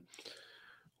 again,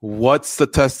 what's the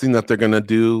testing that they're going to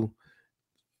do?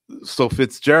 So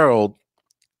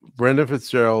Brendan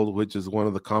Fitzgerald, which is one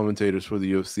of the commentators for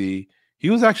the UFC,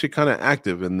 he was actually kind of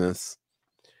active in this.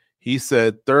 He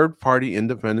said third-party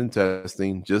independent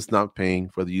testing, just not paying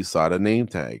for the USADA name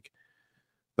tag.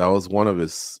 That was one of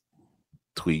his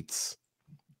tweets.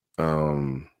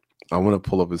 I'm going to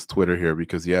pull up his Twitter here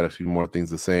because he had a few more things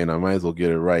to say, and I might as well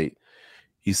get it right.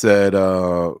 He said,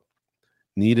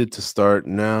 needed to start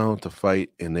now to fight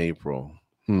in April.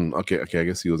 Okay, I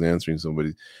guess he was answering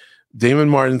somebody. Damon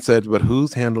Martin said, but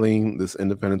who's handling this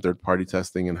independent third-party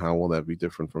testing, and how will that be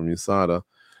different from USADA?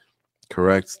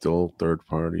 Correct, still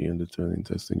third-party independent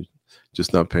testing,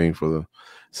 just not paying for the...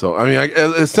 So,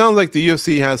 it sounds like the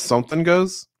UFC has something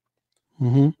goes.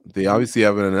 Mm-hmm. They obviously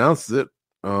haven't announced it,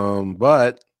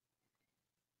 but...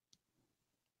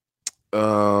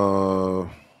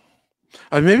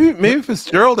 maybe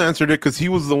Fitzgerald answered it because he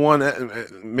was the one.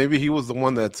 Maybe he was the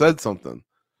one that said something.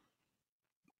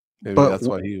 Maybe that's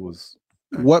why he was.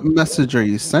 What message are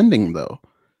you sending though?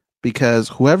 Because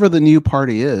whoever the new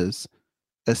party is,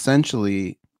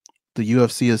 essentially, the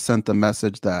UFC has sent the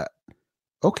message that,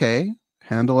 okay,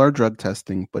 handle our drug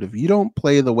testing, but if you don't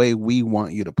play the way we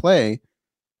want you to play,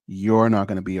 you're not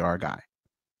going to be our guy,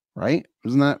 right?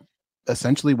 Isn't that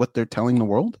essentially what they're telling the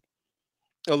world?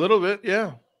 A little bit,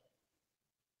 yeah.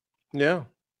 Yeah.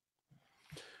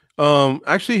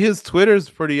 Actually, his Twitter is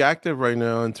pretty active right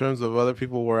now in terms of other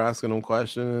people were asking him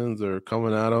questions or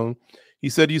coming at him. He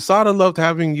said, USADA loved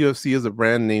having UFC as a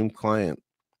brand name client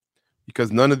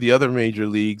because none of the other major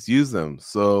leagues use them.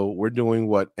 So we're doing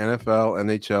what NFL,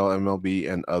 NHL,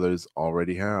 MLB, and others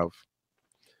already have.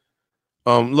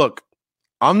 Look,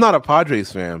 I'm not a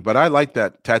Padres fan, but I like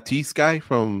that Tatis guy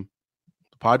from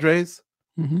the Padres.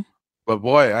 Mm-hmm. But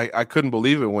boy, I couldn't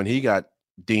believe it when he got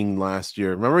dinged last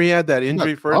year. Remember he had that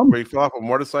injury first where he fell off a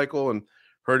motorcycle and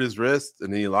hurt his wrist,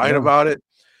 and he lied about it.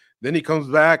 Then he comes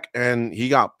back and he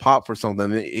got popped for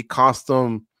something. It cost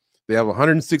him. They have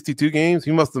 162 games.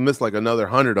 He must have missed like another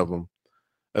 100 of them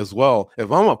as well.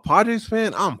 If I'm a Padres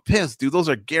fan, I'm pissed, dude. Those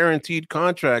are guaranteed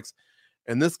contracts,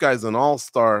 and this guy's an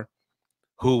all-star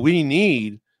who we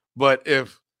need. But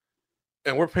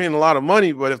and we're paying a lot of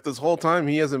money, but if this whole time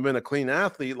he hasn't been a clean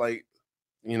athlete, like,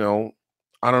 I don't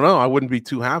know. I wouldn't be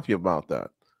too happy about that.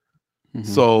 Mm-hmm.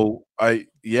 So I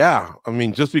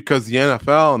mean, just because the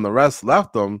NFL and the rest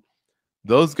left them,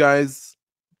 those guys,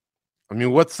 I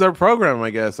mean, what's their program? I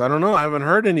guess I don't know. I haven't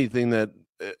heard anything that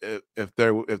if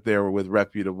they were with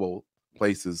reputable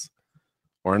places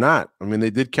or not. I mean, they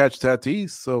did catch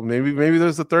Tatis, so maybe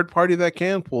there's a third party that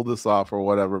can pull this off or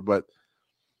whatever. But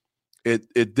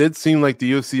it did seem like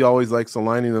the UFC always likes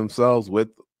aligning themselves with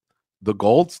the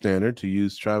gold standard, to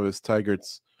use Travis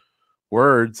Tyggart's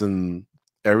words, and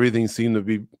everything seemed to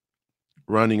be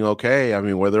running okay. I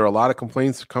mean, were there a lot of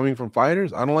complaints coming from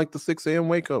fighters? I don't like the 6 a.m.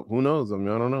 wake up. Who knows? I mean,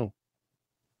 I don't know.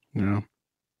 Yeah.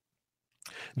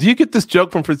 Do you get this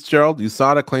joke from Fitzgerald?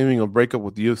 USADA claiming a breakup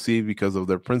with the UFC because of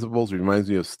their principles reminds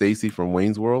me of Stacy from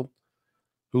Wayne's World.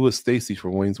 Who was Stacy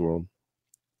from Wayne's World?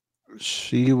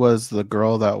 She was the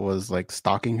girl that was like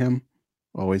stalking him,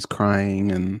 always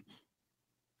crying and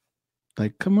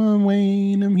like, "Come on,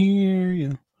 Wayne, I'm here."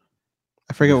 Yeah.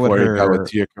 I forget Before what her. Got with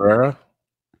Tia Carrera?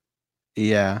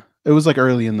 Yeah, it was like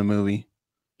early in the movie.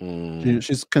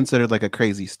 She's considered like a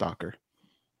crazy stalker.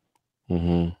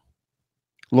 Mm-hmm.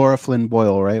 Laura Flynn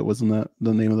Boyle, right? Wasn't that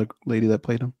the name of the lady that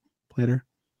played her?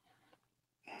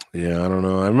 Yeah, I don't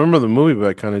know. I remember the movie, but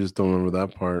I kind of just don't remember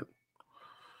that part.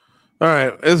 All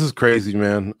right, this is crazy,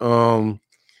 man.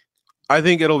 I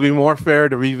think it'll be more fair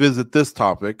to revisit this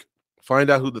topic, find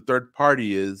out who the third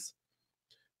party is,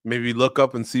 maybe look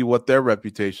up and see what their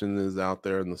reputation is out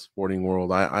there in the sporting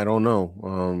world. I don't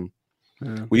know.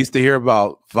 We used to hear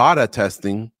about VADA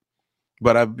testing,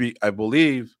 but I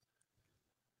believe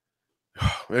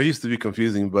it used to be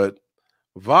confusing, but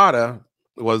VADA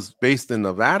was based in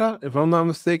Nevada, if I'm not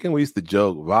mistaken. We used to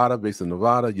joke, VADA based in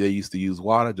Nevada. They used to use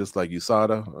WADA just like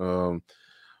USADA,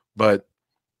 but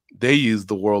they use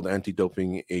the World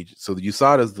Anti-Doping Agency. So the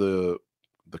USADA is the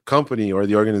company or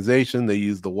the organization. They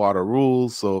use the WADA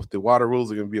rules. So if the WADA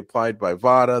rules are going to be applied by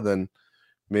VADA, then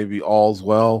maybe all's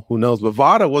well. Who knows? But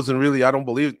VADA wasn't really, I don't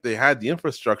believe they had the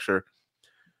infrastructure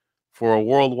for a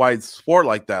worldwide sport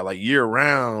like that, like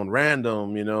year-round,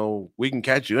 random, we can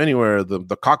catch you anywhere.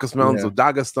 The Caucasus Mountains of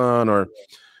Dagestan or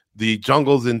the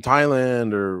jungles in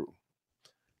Thailand, or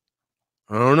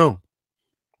I don't know.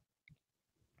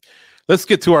 Let's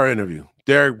get to our interview.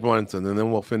 Derek Brunson, and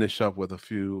then we'll finish up with a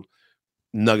few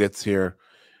nuggets here.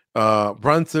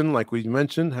 Brunson, like we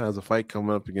mentioned, has a fight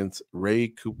coming up against Ray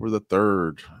Cooper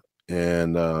III,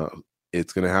 and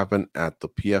it's going to happen at the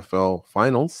PFL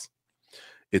Finals.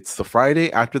 It's the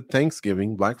Friday after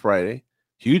Thanksgiving, Black Friday.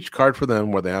 Huge card for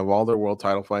them where they have all their world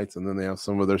title fights, and then they have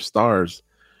some of their stars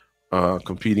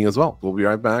competing as well. We'll be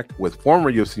right back with former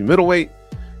UFC middleweight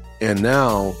and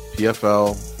now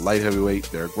PFL light heavyweight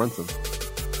Derek Brunson.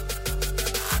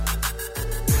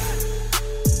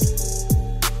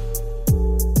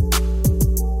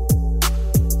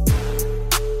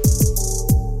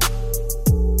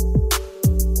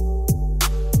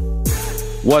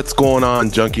 What's going on,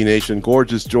 Junkie Nation?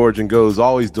 Gorgeous George and Goes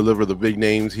always deliver the big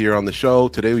names here on the show.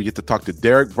 Today we get to talk to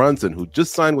Derek Brunson, who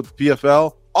just signed with the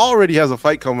PFL, already has a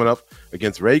fight coming up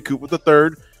against Ray Cooper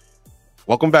III.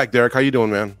 Welcome back, Derek. How you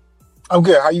doing, man? I'm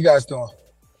good. How you guys doing?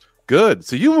 Good.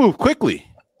 So you move quickly.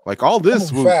 Like all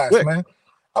this moves fast, quick. man.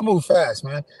 I move fast,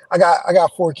 man. I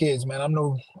got 4 kids, man. I'm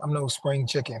no spring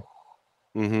chicken.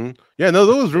 Mm-hmm. Yeah, no,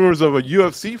 those rumors of a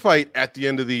UFC fight at the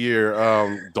end of the year.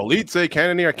 Dolitze,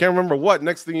 Cannonier, I can't remember what.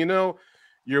 Next thing you know,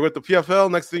 you're with the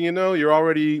PFL. Next thing you know, you're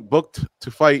already booked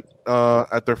to fight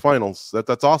at their finals.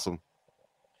 That's awesome.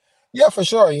 Yeah, for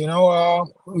sure.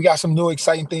 We got some new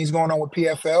exciting things going on with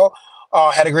PFL.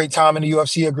 Had a great time in the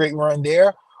UFC, a great run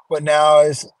there. But now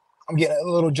I'm getting a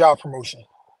little job promotion.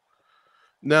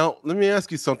 Now, let me ask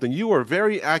you something. You were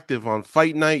very active on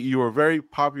Fight Night. You were a very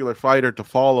popular fighter to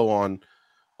follow on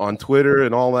Twitter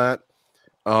and all that.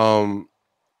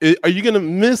 Are you going to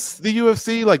miss the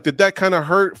UFC? Like, did that kind of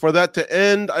hurt for that to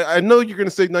end? I know you're going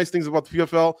to say nice things about the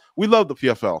PFL. We love the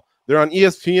PFL. They're on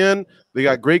ESPN. They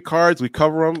got great cards. We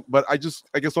cover them. But I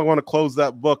guess I want to close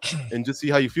that book and just see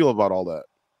how you feel about all that.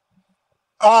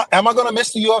 Am I going to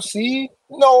miss the UFC?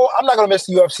 No, I'm not going to miss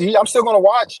the UFC. I'm still going to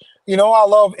watch. I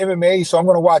love MMA, so I'm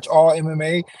going to watch all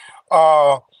MMA.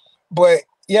 But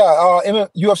yeah,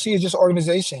 UFC is just an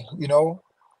organization,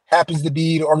 happens to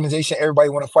be the organization everybody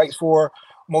want to fight for,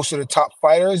 most of the top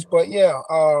fighters. But yeah,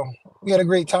 we had a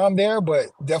great time there, but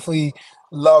definitely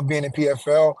love being in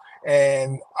PFL,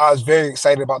 and I was very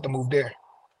excited about the move there.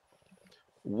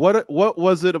 What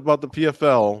was it about the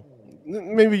PFL?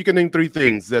 Maybe you can name 3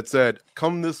 things that said,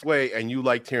 come this way, and you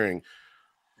liked hearing.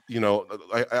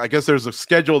 I guess there's a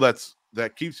schedule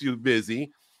that keeps you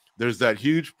busy. There's that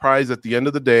huge prize at the end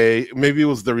of the day. Maybe it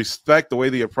was the respect, the way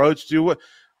they approached you.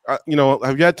 Have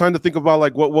you had time to think about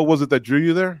like what was it that drew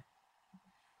you there?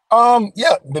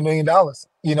 Yeah, the $1 million.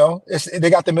 They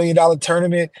got the $1 million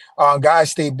tournament.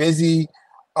 Guys stay busy.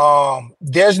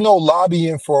 There's no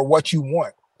lobbying for what you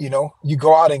want. You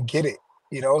go out and get it.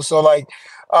 So like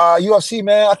UFC,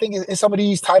 man. I think in some of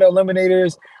these title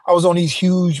eliminators, I was on these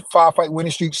huge 5-fight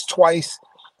winning streaks twice,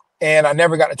 and I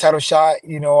never got a title shot.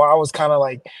 I was kind of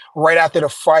like right after the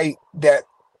fight that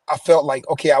I felt like,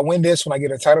 okay, I win this when I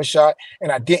get a title shot,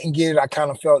 and I didn't get it. I kind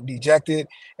of felt dejected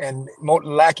and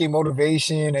lacking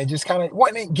motivation, and just kind of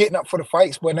wasn't getting up for the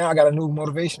fights. But now I got a new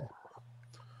motivation.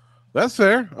 That's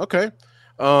fair. Okay.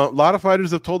 A lot of fighters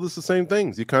have told us the same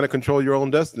things. You kind of control your own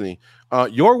destiny.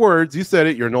 Your words, you said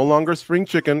it. You're no longer spring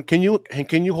chicken. Can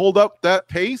you hold up that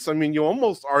pace? I mean, you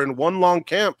almost are in one long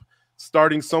camp,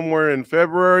 starting somewhere in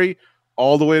February,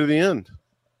 all the way to the end.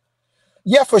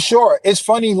 Yeah, for sure. It's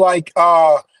funny. Like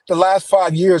the last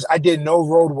 5 years, I did no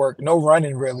road work, no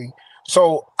running really.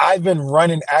 So I've been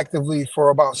running actively for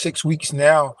about 6 weeks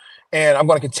now. And I'm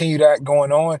going to continue that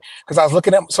going on, because I was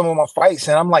looking at some of my fights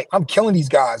and I'm like, I'm killing these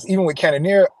guys. Even with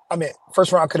Cannonier, I mean,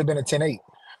 first round could have been a 10-8.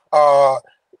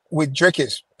 With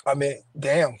Drickus, I mean,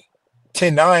 damn,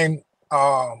 10-9.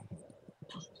 I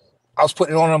was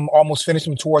putting it on them, almost finished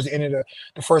them towards the end of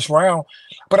the first round.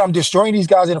 But I'm destroying these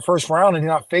guys in the first round, and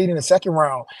then I fade in the second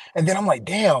round. And then I'm like,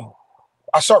 damn,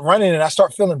 I start running and I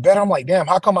start feeling better. I'm like, damn,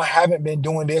 how come I haven't been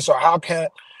doing this? Or how can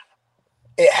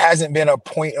it hasn't been a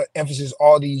point of emphasis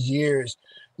all these years?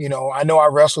 I know I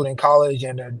wrestled in college,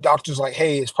 and the doctor's like,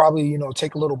 hey, it's probably,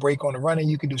 take a little break on the running.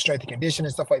 You can do strength and conditioning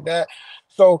and stuff like that.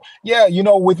 So, yeah,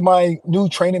 with my new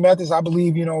training methods, I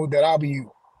believe, that I'll be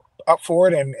up for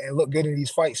it and look good in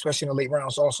these fights, especially in the late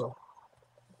rounds also.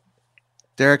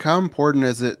 Derek, how important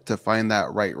is it to find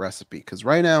that right recipe? Because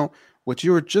right now, what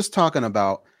you were just talking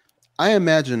about, I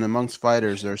imagine amongst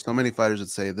fighters, there are so many fighters that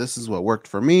say, this is what worked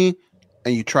for me.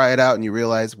 And you try it out and you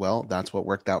realize, well, that's what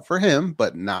worked out for him,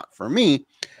 but not for me.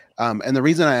 And the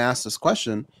reason I asked this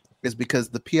question is because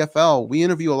the PFL, we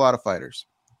interview a lot of fighters,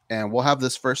 and we'll have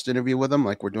this first interview with them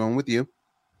like we're doing with you.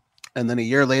 And then a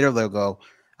year later, they'll go,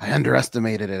 I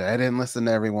underestimated it. I didn't listen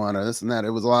to everyone, or this and that.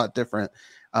 It was a lot different.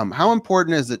 How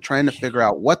important is it trying to figure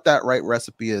out what that right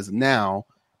recipe is now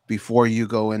before you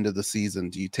go into the season?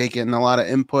 Do you take in a lot of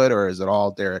input, or is it all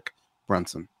Derek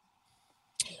Brunson?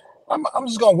 I'm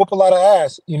just going to whoop a lot of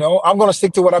ass. I'm going to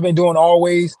stick to what I've been doing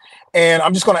always. And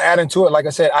I'm just going to add into it. Like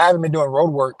I said, I haven't been doing road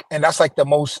work, and that's like the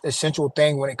most essential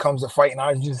thing when it comes to fighting.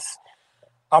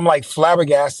 I'm like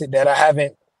flabbergasted that I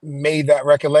haven't made that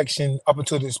recollection up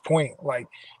until this point. Like,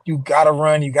 you got to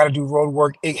run, you got to do road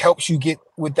work. It helps you get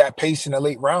with that pace in the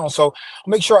late round. So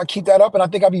make sure I keep that up, and I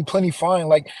think I'll be plenty fine.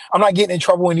 Like, I'm not getting in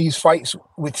trouble in these fights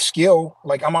with skill.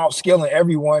 Like, I'm out skilling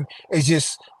everyone. It's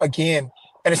just, again,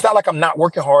 and it's not like I'm not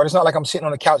working hard. It's not like I'm sitting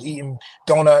on the couch eating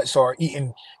donuts or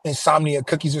eating insomnia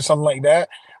cookies or something like that.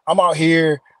 I'm out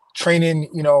here training,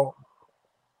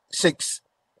 6,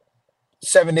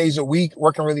 7 days a week,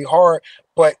 working really hard,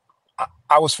 but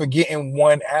I was forgetting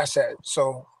one asset.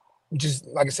 So just,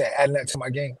 like I said, adding that to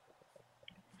my game.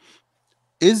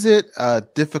 Is it a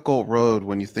difficult road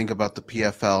when you think about the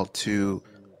PFL to,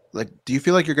 like, do you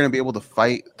feel like you're going to be able to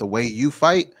fight the way you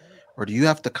fight? Or do you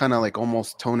have to kind of like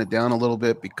almost tone it down a little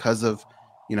bit because of,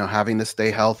 having to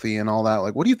stay healthy and all that?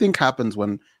 Like, what do you think happens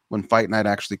when fight night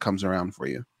actually comes around for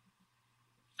you?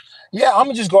 Yeah, I'm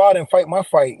going to just go out and fight my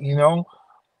fight,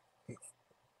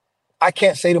 I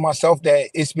can't say to myself that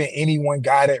it's been any one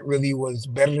guy that really was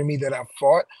better than me that I've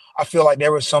fought. I feel like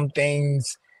there were some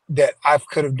things that I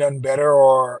could have done better,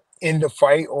 or in the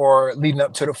fight or leading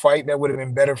up to the fight, that would have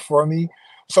been better for me.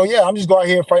 So, yeah, I'm just go out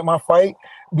here and fight my fight,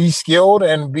 be skilled,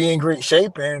 and be in great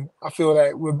shape. And I feel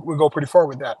that we'll go pretty far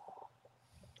with that.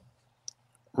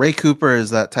 Ray Cooper is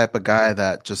that type of guy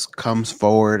that just comes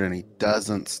forward and he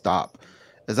doesn't stop.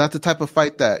 Is that the type of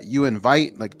fight that you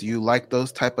invite? Like, do you like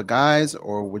those type of guys,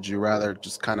 or would you rather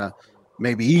just kind of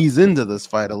maybe ease into this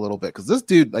fight a little bit? Because this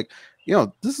dude, like,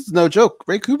 this is no joke.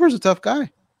 Ray Cooper's a tough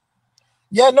guy.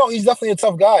 Yeah, no, he's definitely a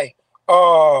tough guy.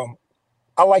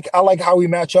 I like how we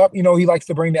match up. He likes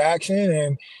to bring the action,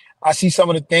 and I see some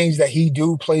of the things that he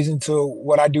plays into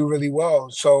what I do really well.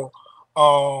 So,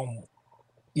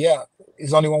 yeah,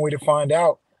 there's only one way to find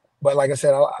out. But like I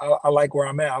said, I like where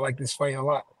I'm at. I like this fight a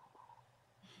lot.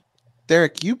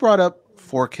 Derek, you brought up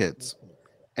 4 kids.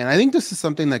 And I think this is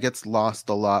something that gets lost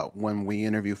a lot when we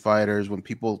interview fighters, when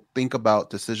people think about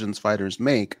decisions fighters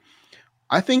make.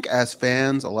 I think as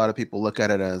fans, a lot of people look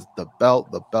at it as the belt,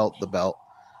 the belt, the belt,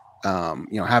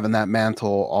 having that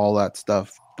mantle, all that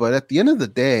stuff. But at the end of the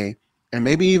day, and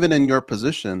maybe even in your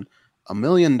position, $1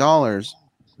 million,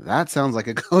 that sounds like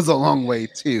it goes a long way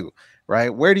too, right?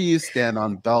 Where do you stand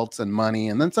on belts and money?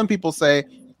 And then some people say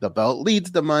the belt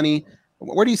leads the money.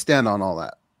 Where do you stand on all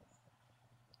that?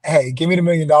 Hey, give me the $1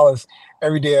 million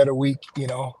every day of the week.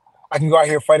 I can go out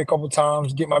here, fight a couple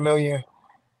times, get my million,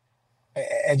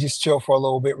 and just chill for a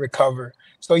little bit, recover.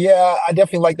 So yeah, I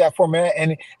definitely like that format,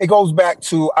 and it goes back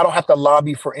to I don't have to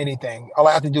lobby for anything. All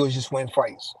I have to do is just win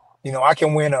fights. I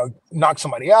can knock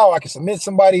somebody out, I can submit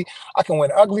somebody, I can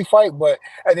win an ugly fight, but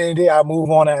at the end of the day, I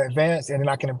move on and advance, and then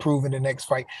I can improve in the next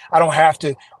fight. I don't have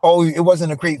to. Oh, it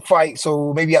wasn't a great fight,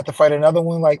 so maybe I have to fight another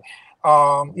one.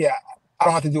 Yeah, I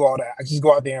don't have to do all that. I just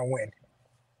go out there and win.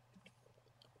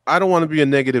 I don't want to be a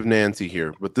negative Nancy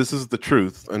here, but this is the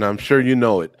truth, and I'm sure you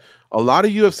know it. A lot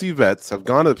of UFC vets have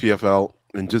gone to the PFL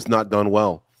and just not done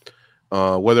well.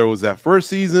 Whether it was that first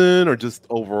season or just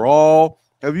overall,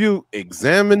 have you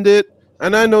examined it?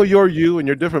 And I know you're you and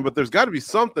you're different, but there's got to be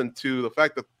something to the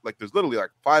fact that there's literally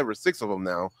 5 or 6 of them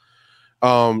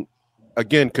now.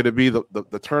 Again, could it be the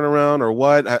turnaround or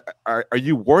what? Are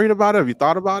you worried about it? Have you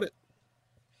thought about it?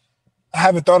 I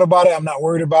haven't thought about it. I'm not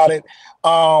worried about it.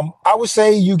 I would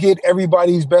say you get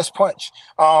everybody's best punch.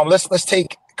 Let's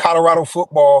take Colorado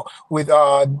football with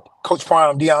Coach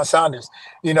Prime, Deion Sanders.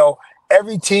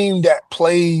 Every team that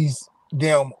plays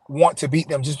them want to beat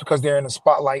them just because they're in the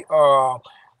spotlight.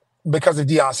 Because of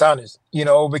Deion Sanders,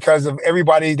 because of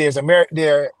everybody.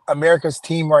 They're America's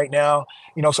team right now,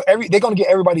 so they're going to get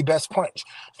everybody best punch.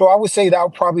 So I would say that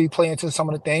would probably play into some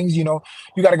of the things. You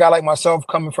got a guy like myself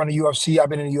coming from the UFC. I've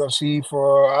been in the UFC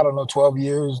for, 12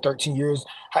 years, 13 years,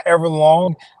 however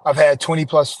long. I've had 20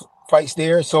 plus fights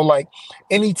there. So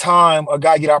anytime a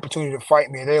guy get opportunity to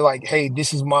fight me, they're like, hey,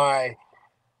 this is my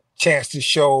chance to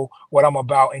show what I'm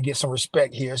about and get some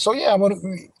respect here. So yeah,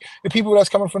 the people that's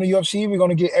coming from the UFC, we're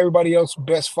going to get everybody else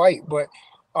best fight, but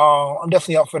I'm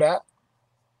definitely up for that.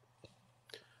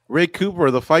 Ray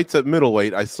Cooper, the fights at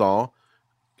middleweight I saw.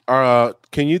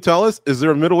 Can you tell us, is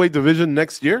there a middleweight division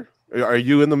next year? Are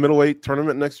you in the middleweight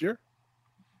tournament next year?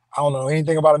 I don't know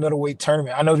anything about a middleweight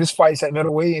tournament. I know this fight's at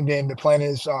middleweight, and then the plan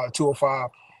is 205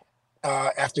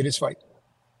 after this fight.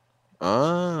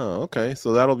 Ah, okay.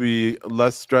 So that'll be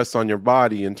less stress on your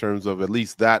body in terms of at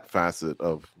least that facet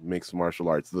of mixed martial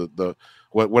arts. The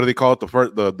what do they call it?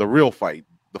 The real fight.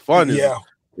 The fun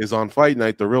is on fight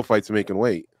night. The real fight's making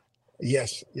weight.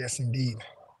 Yes, indeed.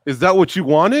 Is that what you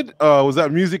wanted? Was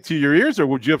that music to your ears, or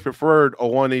would you have preferred a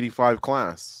 185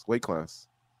 weight class?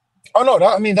 Oh no,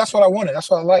 that's what I wanted.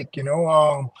 That's what I like.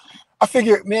 I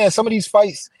figured, man, some of these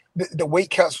fights, the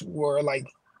weight cuts were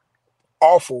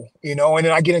awful, and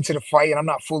then I get into the fight and I'm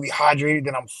not fully hydrated,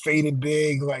 then I'm faded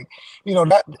big.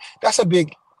 That's a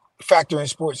big factor in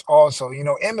sports also.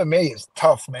 MMA is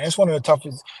tough, man. It's one of the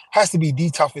toughest, has to be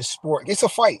the toughest sport. It's a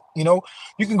fight, you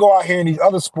can go out here in these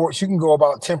other sports, you can go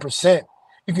about 10%.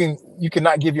 You can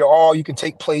not give your all, you can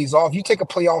take plays off. You take a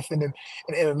play off in an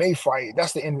MMA fight,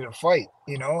 that's the end of the fight,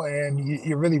 and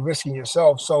you're really risking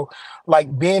yourself. So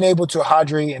being able to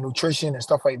hydrate and nutrition and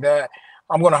stuff like that,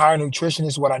 I'm going to hire a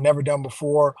nutritionist, what I've never done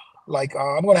before.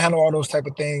 I'm going to handle all those type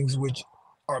of things, which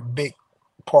are big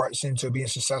parts into being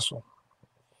successful.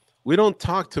 We don't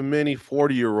talk to many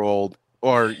 40-year-old,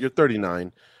 or you're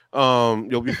 39.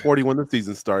 You'll be 40 when the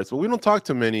season starts, but we don't talk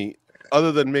to many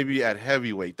other than maybe at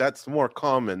heavyweight. That's more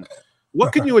common.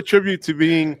 What can you attribute to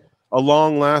being a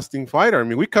long-lasting fighter? I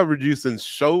mean, we covered you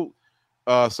since it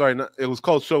was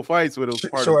called Show Fights, but it was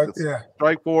part of the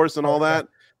Strike Force and all that.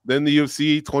 Then the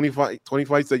UFC, 20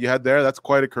 fights that you had there, that's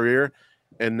quite a career.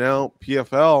 And now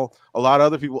PFL, a lot of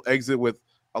other people exit with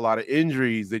a lot of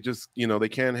injuries. They just, they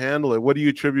can't handle it. What do you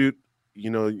attribute,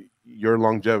 your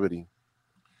longevity?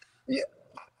 Yeah,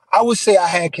 I would say I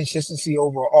had consistency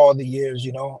over all the years,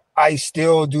 I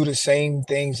still do the same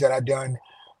things that I've done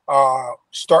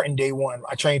starting day one.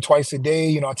 I train twice a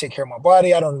day, I take care of my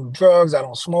body. I don't do drugs. I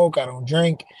don't smoke. I don't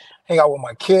drink. Hang out with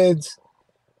my kids.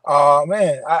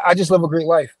 Man, I just live a great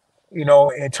life,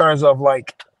 in terms of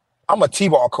I'm a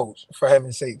T-ball coach, for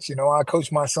heaven's sakes. I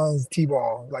coach my son's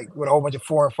T-ball, with a whole bunch of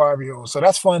 4 and 5-year-olds. So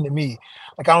that's fun to me.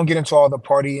 I don't get into all the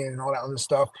partying and all that other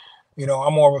stuff.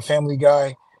 I'm more of a family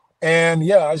guy. And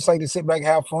yeah, I just like to sit back and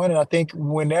have fun. And I think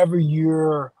whenever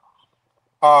you're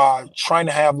trying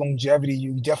to have longevity,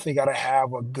 you definitely got to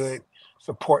have a good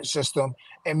support system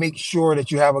and make sure that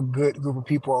you have a good group of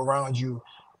people around you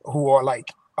who are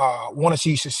want to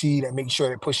see you succeed and make sure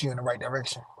they push you in the right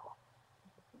direction.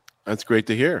 That's great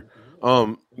to hear.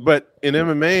 But in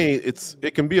MMA,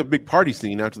 it can be a big party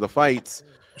scene after the fights.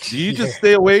 Do you just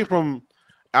stay away from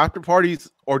after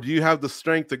parties, or do you have the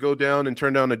strength to go down and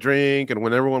turn down a drink? And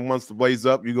when everyone wants to blaze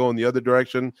up, you go in the other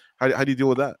direction. How do you deal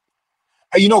with that?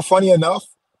 Funny enough,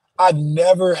 I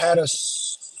never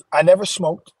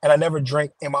smoked and I never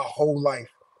drank in my whole life.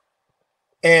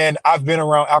 And I've been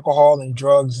around alcohol and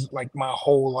drugs like my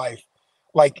whole life.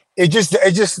 Like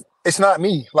it's not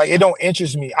me. Like it don't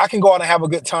interest me. I can go out and have a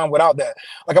good time without that.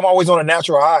 Like I'm always on a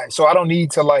natural high. So I don't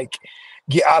need to like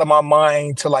get out of my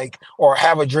mind to like, or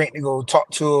have a drink to go talk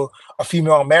to a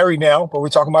female. I'm married now, but we're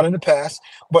talking about in the past,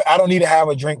 but I don't need to have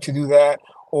a drink to do that.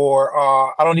 Or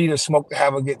I don't need to smoke to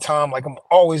have a good time. Like I'm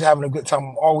always having a good time.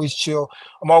 I'm always chill.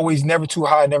 I'm always never too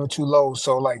high, never too low.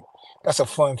 So like, that's a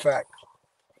fun fact.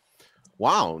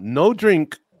 Wow. No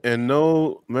drink and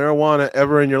no marijuana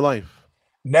ever in your life.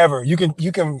 Never. You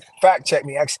can fact check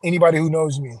me. Ask anybody who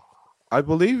knows me. I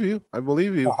believe you.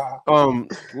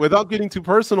 Without getting too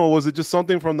personal, was it just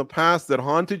something from the past that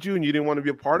haunted you and you didn't want to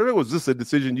be a part of it? Was this a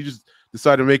decision you just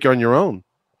decided to make on your own?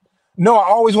 No, I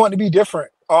always wanted to be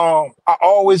different. I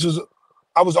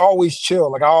was always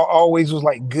chill. Like I always was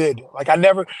like good. Like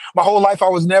my whole life I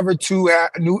was never too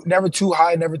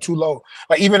high, never too low.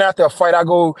 Like even after a fight, I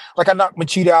knocked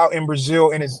Machida out in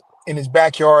Brazil in his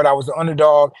backyard. I was the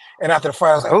underdog, and after the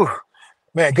fight, I was like, oh.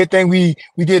 Man, good thing we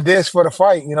did this for the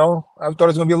fight, I thought it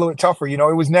was gonna be a little bit tougher, it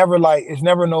was never like, it's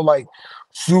never no like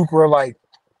super like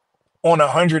on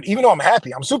 100, even though I'm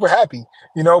happy. I'm super happy,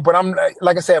 but I'm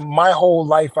like I said, my whole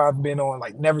life I've been on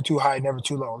like never too high, never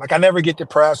too low. Like I never get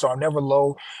depressed or I'm never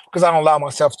low because I don't allow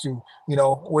myself to,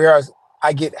 whereas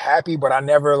I get happy, but I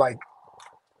never like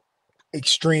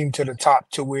extreme to the top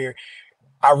to where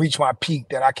I reach my peak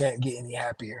that I can't get any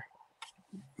happier.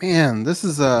 Man, this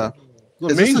is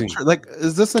amazing.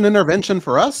 Is this an intervention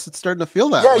for us? It's starting to feel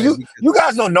that way. You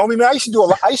guys don't know me, man. I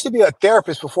used to be a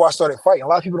therapist before I started fighting. A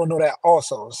lot of people don't know that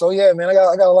also. So yeah, man, I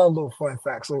got a lot of little fun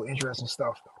facts, little interesting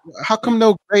stuff. How come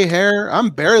no gray hair?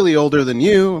 I'm barely older than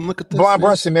you. And look at this. Blonde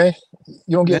Brunson, man.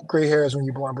 You don't get gray hairs when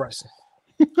you're blonde Brunson.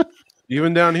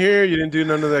 Even down here, you didn't do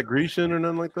none of that Grecian or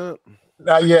nothing like that?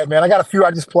 Not yet, man. I got a few.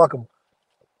 I just pluck them.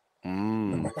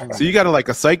 So you got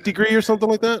a psych degree or something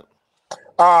like that?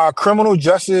 Criminal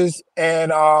justice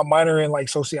and minor in like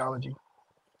sociology.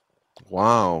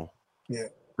 Wow. Yeah.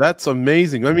 That's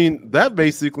amazing. I mean, that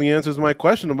basically answers my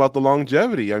question about the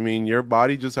longevity. I mean, your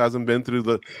body just hasn't been through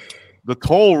the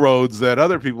toll roads that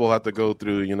other people have to go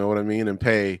through, you know what I mean, and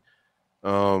pay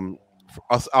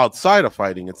us outside of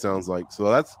fighting, it sounds like. So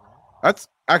that's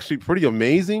actually pretty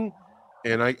amazing.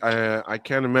 And I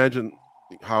can't imagine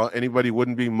how anybody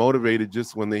wouldn't be motivated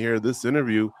just when they hear this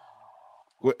interview.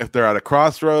 If they're at a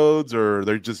crossroads or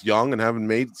they're just young and haven't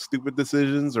made stupid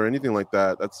decisions or anything like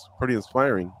that, that's pretty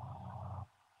inspiring.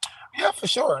 Yeah, for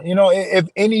sure. If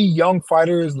any young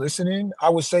fighter is listening, I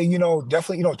would say,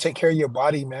 definitely, take care of your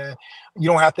body, man. You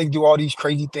don't have to do all these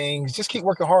crazy things. Just keep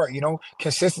working hard,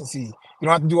 consistency. You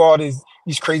don't have to do all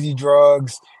these crazy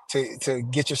drugs to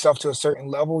get yourself to a certain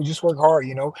level. Just work hard,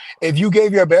 If you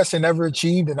gave your best and never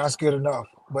achieved, then that's good enough.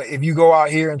 But if you go out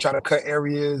here and try to cut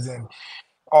areas and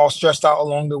all stressed out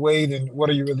along the way, then what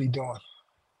are you really doing?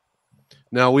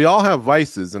 Now, we all have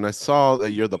vices, and I saw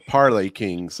that you're the parlay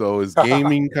king. So is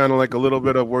gaming kind of like a little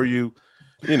bit of where you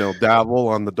dabble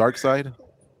on the dark side?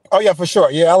 Oh, yeah, for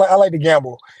sure. Yeah, I like to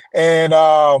gamble. And,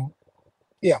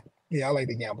 yeah, I like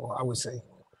to gamble, I would say.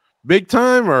 Big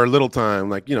time or little time?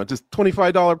 Like, just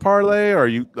 $25 parlay, or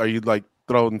are you like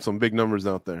throwing some big numbers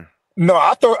out there? No,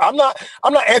 I'm not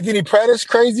Anthony Pettis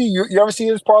crazy. You ever see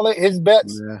his parlay, his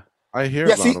bets? Yeah. I hear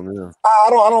about them. Yeah. I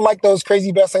don't like those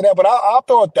crazy bets like that, but I'll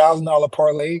throw $1,000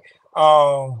 parlay.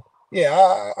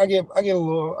 Yeah, I get a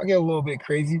little bit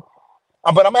crazy.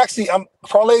 But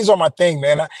parlays are my thing,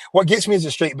 man. What gets me is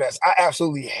the straight bets. I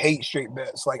absolutely hate straight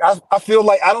bets. Like I feel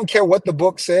like I don't care what the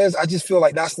book says. I just feel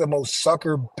like that's the most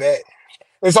sucker bet.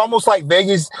 It's almost like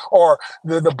Vegas or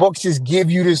the books just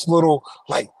give you this little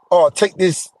like, oh, take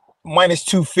this minus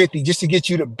 250 just to get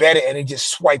you to bet it and it just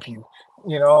swipe you,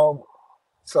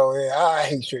 So yeah, I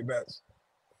hate straight bets.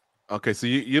 Okay, so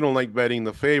you don't like betting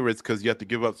the favorites because you have to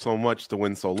give up so much to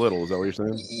win so little. Is that what you're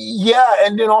saying? Yeah,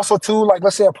 and then also too, like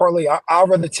let's say a parlay, I'd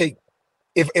rather take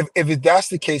if that's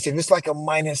the case, if it's like a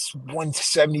minus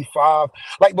 175.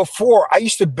 Like before, I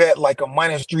used to bet like a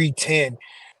minus 310,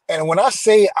 and when I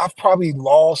say I've probably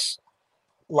lost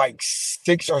like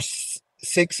six or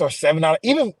 7 out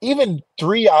of even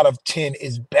 3 out of 10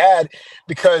 is bad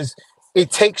because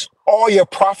it takes all your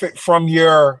profit from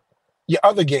your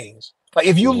other games. Like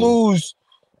if you lose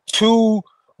 2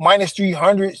 minus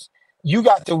 300s, you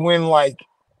got to win like,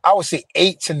 I would say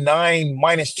 8 to 9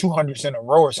 minus 200s in a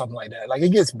row or something like that. Like,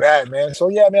 it gets bad, man. So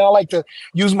yeah, man, I like to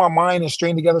use my mind and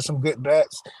string together some good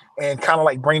bets and kind of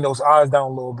like bring those odds down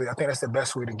a little bit. I think that's the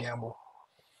best way to gamble.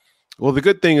 Well, the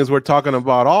good thing is we're talking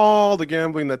about all the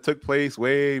gambling that took place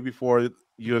way before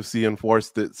UFC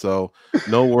enforced it, so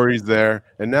no worries there.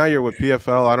 And now you're with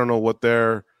PFL. I don't know what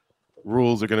their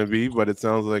rules are going to be, but it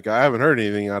sounds like I haven't heard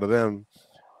anything out of them.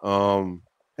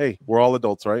 Hey, we're all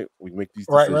adults, right? We make these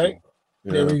decisions. Right.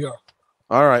 Yeah. There we go.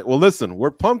 All right. Well, listen, we're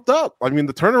pumped up. I mean,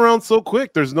 the turnaround's so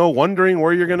quick. There's no wondering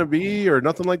where you're going to be or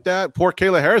nothing like that. Poor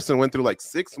Kayla Harrison went through like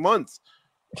 6 months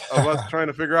of us trying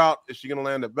to figure out, is she going to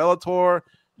land at Bellator,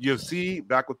 UFC,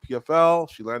 back with PFL?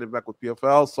 She landed back with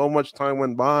PFL. So much time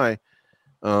went by.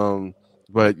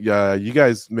 But yeah, you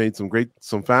guys made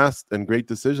some fast and great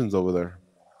decisions over there.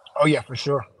 Oh yeah, for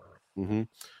sure. Mm-hmm.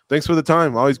 Thanks for the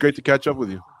time. Always great to catch up with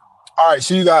you. All right,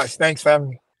 see you guys. Thanks,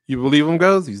 family. You believe him,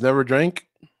 Goes? He's never drank?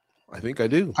 I think I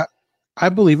do. I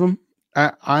believe him.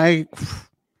 I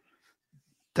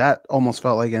that almost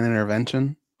felt like an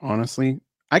intervention, honestly.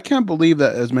 I can't believe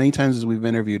that as many times as we've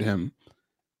interviewed him,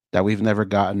 that we've never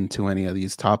gotten to any of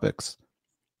these topics.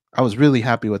 I was really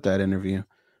happy with that interview.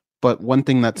 But one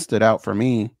thing that stood out for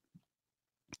me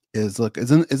is, look,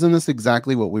 isn't this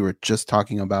exactly what we were just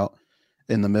talking about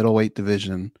in the middleweight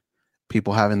division?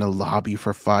 People having to lobby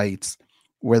for fights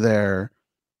where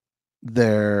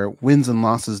their wins and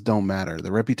losses don't matter.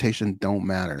 The reputation don't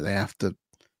matter. They have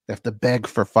to beg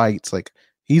for fights. Like,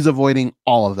 he's avoiding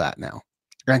all of that now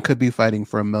and could be fighting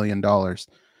for $1 million.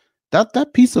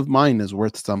 That peace of mind is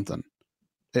worth something.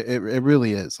 It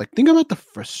really is. Like, think about the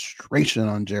frustration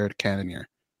on Jared Cannonier.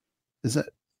 Is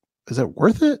it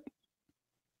worth it?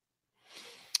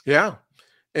 Yeah.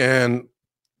 And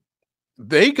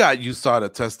they got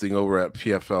USADA testing over at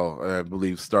PFL, I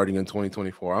believe, starting in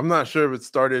 2024. I'm not sure if it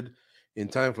started in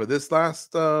time for this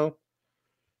last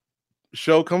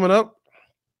show coming up,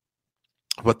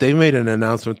 but they made an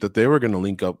announcement that they were going to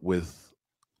link up with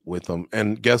them.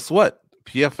 And guess what?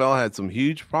 PFL had some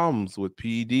huge problems with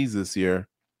PEDs this year,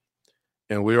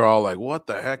 and we were all like, what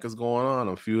the heck is going on?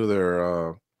 A few of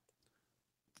their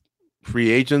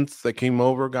free agents that came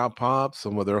over got popped.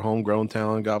 Some of their homegrown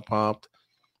talent got popped.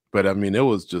 But, I mean, it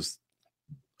was just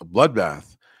a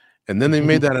bloodbath. And then they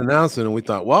made that announcement, and we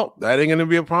thought, well, that ain't going to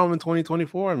be a problem in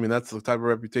 2024. I mean, that's the type of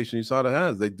reputation USADA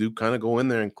has. They do kind of go in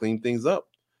there and clean things up.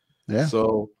 Yeah.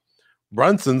 So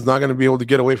Brunson's not going to be able to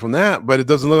get away from that, but it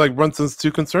doesn't look like Brunson's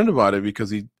too concerned about it because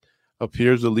he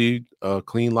appears to lead a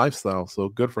clean lifestyle. So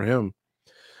good for him.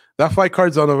 That fight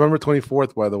card's on November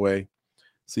 24th, by the way.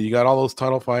 So you got all those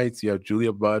title fights. You have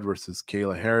Julia Budd versus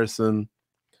Kayla Harrison.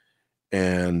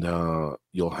 And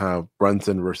you'll have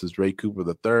Brunson versus Ray Cooper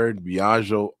III.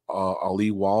 Biagio,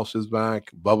 Ali Walsh is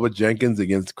back. Bubba Jenkins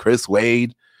against Chris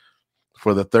Wade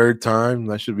for the third time.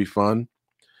 That should be fun.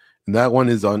 And that one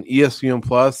is on ESPN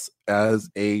Plus as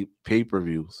a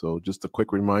pay-per-view. So just a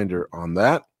quick reminder on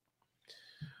that.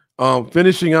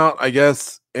 Finishing out, I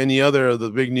guess, any other of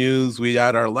the big news. We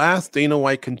had our last Dana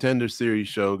White Contender Series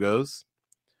show goes.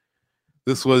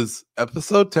 This was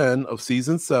episode 10 of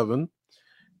season 7.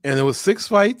 And it was 6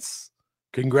 fights.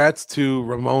 Congrats to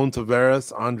Ramon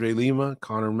Taveras, Andre Lima,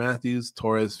 Connor Matthews,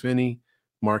 Torres Finney,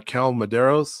 Markel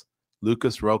Maderos,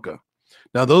 Lucas Roca.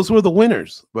 Now, those were the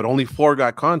winners, but only 4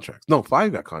 got contracts. No,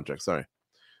 5 got contracts, sorry.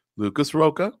 Lucas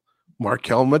Roca,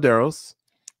 Markel Maderos,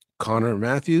 Connor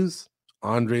Matthews,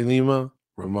 Andre Lima,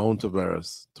 Ramon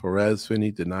Taveras. Torres Finney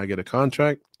did not get a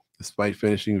contract, despite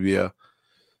finishing via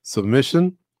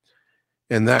submission.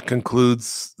 And that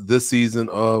concludes this season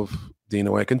of Dana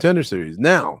White Contender Series.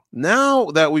 Now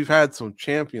that we've had some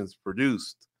champions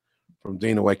produced from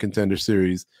Dana White Contender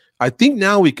Series, I think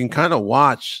now we can kind of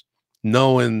watch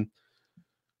knowing,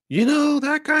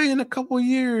 that guy in a couple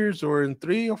years or in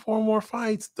 3 or 4 more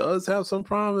fights does have some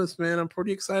promise, man. I'm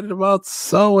pretty excited about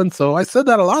so-and-so. I said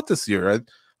that a lot this year.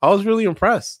 I was really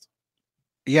impressed.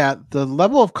 Yeah, the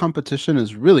level of competition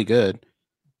is really good.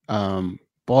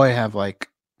 Boy, have like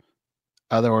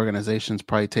other organizations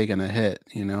probably taken a hit,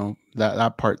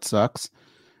 that part sucks.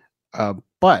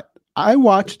 But I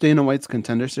watched Dana White's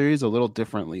Contender Series a little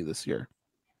differently this year.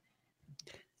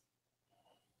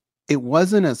 It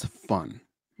wasn't as fun.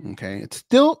 Okay. It's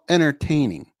still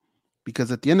entertaining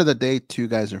because at the end of the day, 2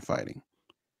 guys are fighting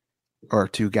or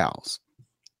 2 gals,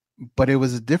 but it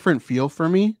was a different feel for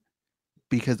me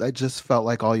because I just felt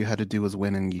like all you had to do was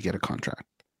win and you get a contract.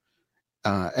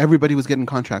 Everybody was getting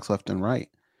contracts left and right.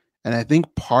 And I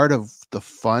think part of the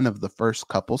fun of the first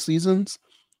couple seasons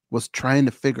was trying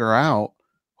to figure out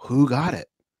who got it.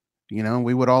 You know,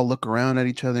 we would all look around at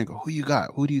each other and go, "Who you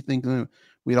got? Who do you think?"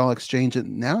 We'd all exchange it.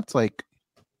 Now it's like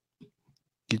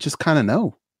you just kind of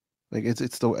know. Like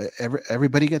it's the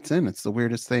everybody gets in. It's the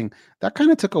weirdest thing. That kind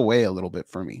of took away a little bit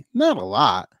for me. Not a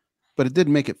lot, but it did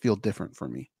make it feel different for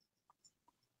me.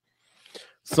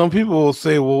 Some people will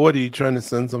say, well, what are you trying to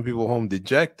send some people home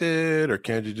dejected? Or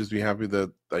can't you just be happy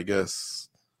that, I guess,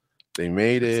 they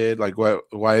made it? Like,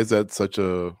 why is that such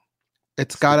a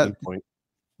It's got a point?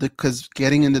 Because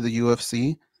getting into the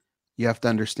UFC, you have to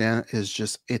understand, is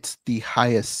just it's the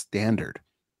highest standard.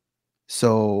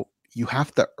 So you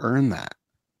have to earn that.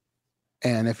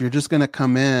 And if you're just going to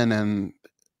come in and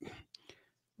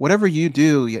whatever you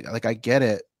do, like I get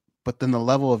it, but then the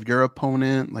level of your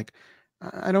opponent, like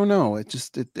I don't know,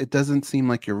 it doesn't seem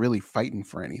like you're really fighting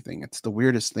for anything. It's the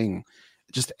weirdest thing.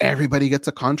 Just everybody gets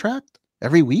a contract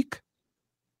every week.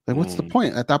 Like, what's the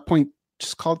point? At that point,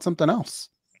 just call it something else.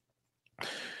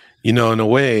 You know, in a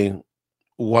way,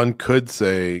 one could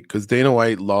say, because Dana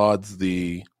White lauds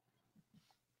the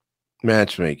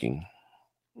matchmaking,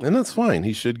 and that's fine.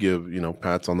 He should give,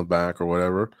 pats on the back or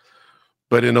whatever.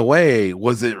 But in a way,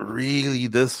 was it really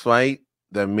this fight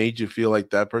that made you feel like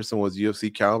that person was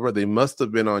UFC caliber? They must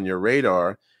have been on your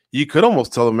radar. You could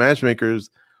almost tell the matchmakers,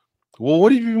 well,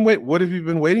 what have you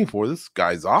been waiting for? This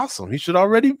guy's awesome. He should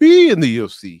already be in the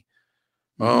UFC.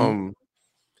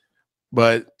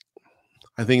 But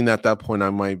I think at that point I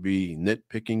might be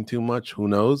nitpicking too much. Who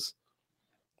knows?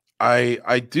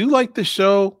 I do like the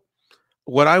show.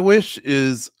 What I wish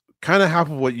is kind of half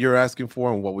of what you're asking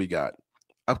for and what we got.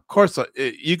 Of course,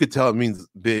 you could tell it means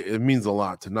big. It means a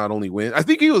lot to not only win. I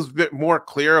think he was a bit more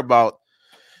clear about.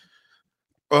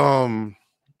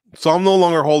 So I'm no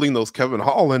longer holding those Kevin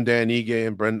Holland, Dan Ige,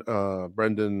 and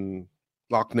Brendan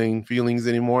Loughnane feelings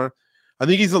anymore. I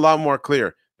think he's a lot more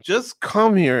clear. Just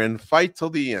come here and fight till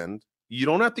the end. You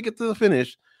don't have to get to the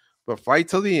finish, but fight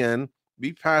till the end.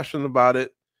 Be passionate about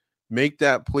it. Make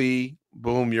that plea.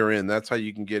 Boom, you're in. That's how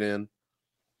you can get in.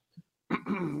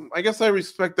 I guess I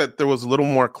respect that there was a little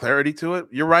more clarity to it.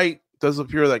 You're right. It does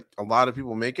appear like a lot of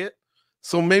people make it.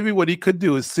 So maybe what he could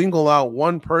do is single out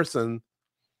one person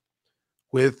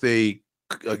with a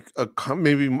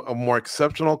maybe a more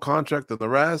exceptional contract than the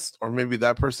rest, or maybe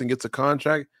that person gets a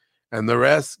contract and the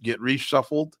rest get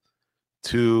reshuffled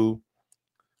to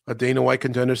a Dana White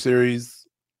Contender Series,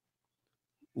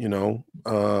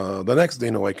 the next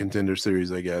Dana White Contender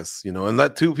Series, I guess, and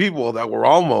let two people that were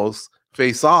almost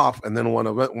face off, and then one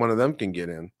of them can get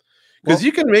in. Because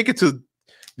you can make it to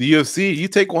the UFC, you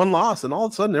take one loss, and all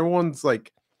of a sudden everyone's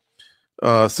like,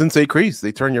 Sensei Kreese,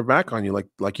 they turn your back on you,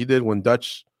 like you did when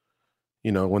Dutch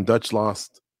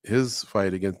lost his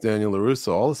fight against Daniel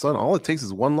LaRusso. All of a sudden, all it takes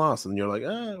is one loss, and you're like,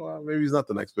 well, maybe he's not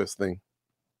the next best thing.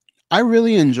 I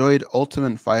really enjoyed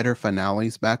Ultimate Fighter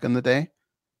finales back in the day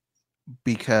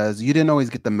because you didn't always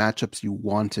get the matchups you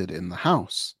wanted in the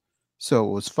house. So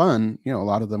it was fun. A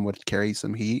lot of them would carry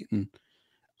some heat. And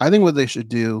I think what they should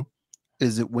do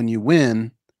is that when you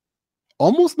win,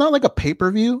 almost not like a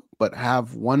pay-per-view, but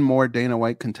have one more Dana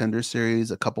White Contender Series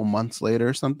a couple months later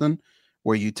or something,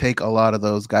 where you take a lot of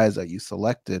those guys that you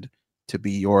selected to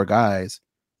be your guys,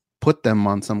 put them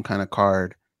on some kind of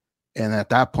card, and at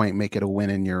that point make it a win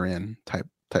and you're in type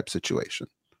situation.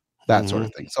 That sort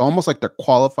of thing. So almost like they're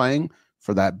qualifying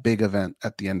for that big event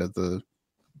at the end of the,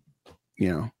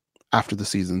 after the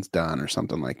season's done or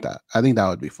something like that. I think that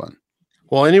would be fun.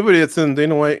 Well, anybody that's in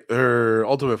Dana White or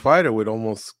Ultimate Fighter would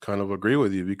almost kind of agree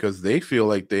with you because they feel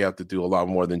like they have to do a lot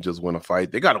more than just win a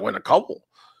fight. They got to win a couple.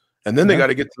 And then they got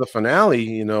to get to the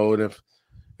finale, and if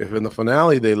in the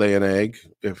finale they lay an egg,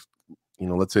 if,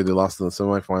 let's say they lost in the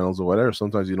semifinals or whatever,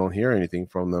 sometimes you don't hear anything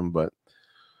from them. But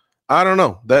I don't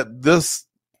know, that this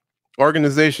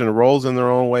organization rolls in their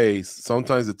own ways.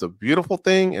 Sometimes it's a beautiful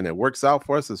thing and it works out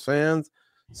for us as fans.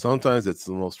 Sometimes it's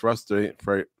the most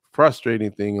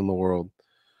frustrating thing in the world.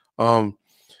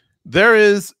 There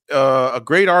is a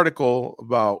great article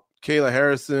about Kayla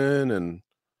Harrison and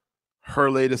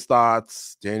her latest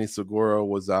thoughts. Danny Segura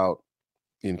was out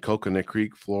in Coconut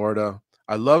Creek, Florida.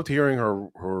 I loved hearing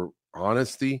her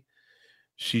honesty.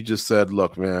 She just said,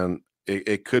 look, man,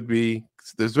 it could be,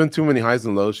 there's been too many highs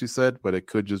and lows, she said, but it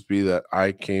could just be that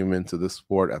I came into this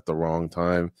sport at the wrong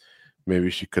time. Maybe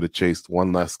she could have chased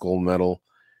one last gold medal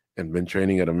and been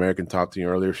training at American Top Team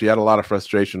earlier. She had a lot of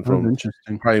frustration from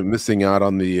probably missing out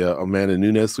on the Amanda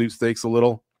Nunes sweepstakes a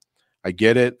little. I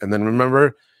get it. And then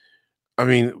remember, I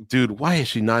mean, dude, why is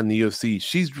she not in the UFC?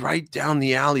 She's right down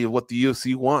the alley of what the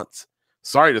UFC wants.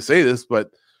 Sorry to say this,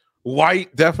 but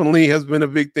White definitely has been a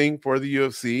big thing for the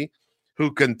UFC,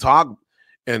 who can talk.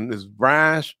 and is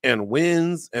brash and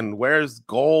wins and wears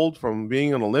gold from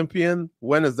being an Olympian.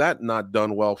 When is that not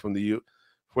done well for the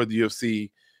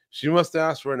UFC? She must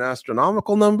ask for an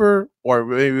astronomical number, or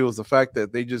maybe it was the fact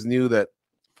that they just knew that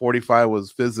 45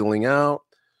 was fizzling out.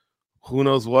 Who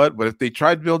knows what? But if they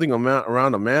tried building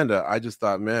around Amanda, I just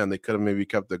thought, man, they could have maybe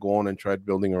kept it going and tried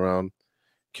building around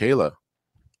Kayla.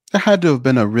 It had to have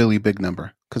been a really big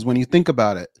number, because when you think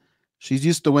about it, she's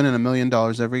used to winning $1 million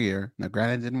every year. Now,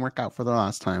 granted, it didn't work out for the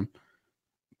last time.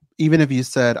 Even if you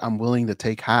said, I'm willing to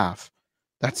take half,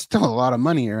 that's still a lot of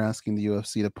money you're asking the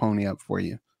UFC to pony up for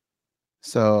you.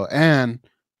 So, and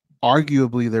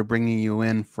arguably they're bringing you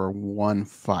in for one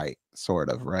fight, sort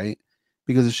of, right?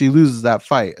 Because if she loses that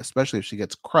fight, especially if she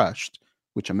gets crushed,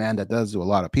 which Amanda does to a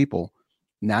lot of people,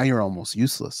 now you're almost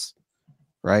useless,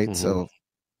 right? Mm-hmm. So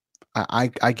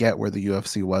I get where the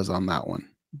UFC was on that one.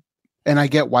 And I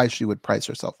get why she would price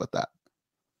herself at that.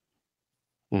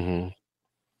 Mm-hmm.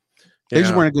 They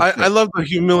just weren't a good fit. I love the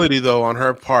humility, though, on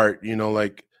her part.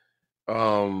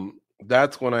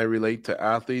 That's when I relate to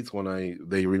athletes, when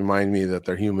they remind me that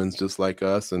they're humans just like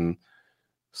us. And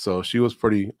so she was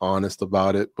pretty honest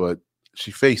about it, but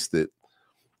she faced it.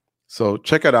 So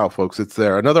check it out, folks. It's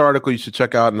there. Another article you should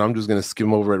check out, and I'm just going to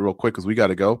skim over it real quick because we got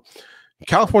to go.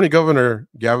 California Governor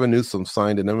Gavin Newsom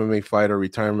signed an MMA fighter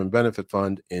retirement benefit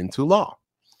fund into law.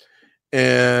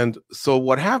 And so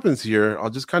what happens here, I'll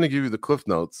just kind of give you the cliff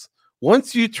notes.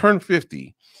 Once you turn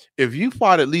 50, if you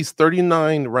fought at least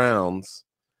 39 rounds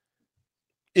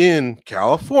in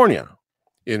California,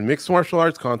 in mixed martial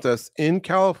arts contests in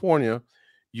California,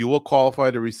 you will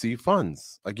qualify to receive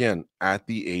funds, again, at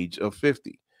the age of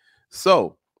 50.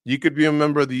 So you could be a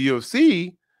member of the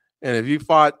UFC, and if you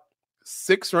fought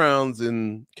 6 rounds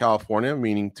in California,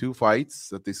 meaning 2 fights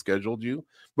that they scheduled you,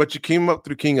 but you came up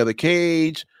through King of the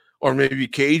Cage, or maybe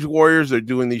Cage Warriors are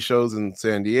doing these shows in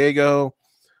San Diego.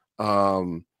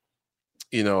 Some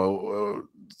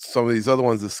of these other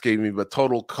ones escape me, but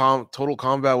Total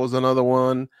Combat was another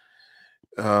one.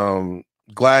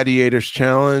 Gladiators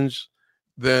Challenge.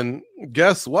 Then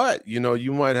guess what?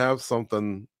 You might have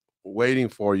something waiting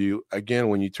for you again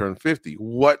when you turn 50.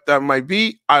 What that might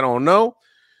be, I don't know.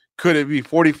 Could it be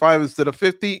 45 instead of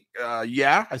 50?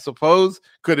 Yeah, I suppose.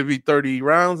 Could it be 30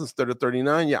 rounds instead of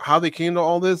 39? Yeah, how they came to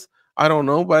all this, I don't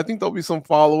know, but I think there'll be some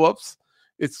follow-ups.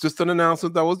 It's just an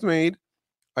announcement that was made.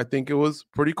 I think it was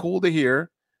pretty cool to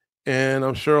hear, and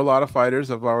I'm sure a lot of fighters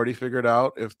have already figured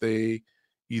out if they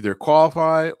either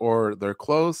qualify or they're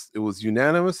close. It was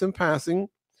unanimous in passing,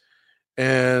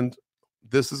 and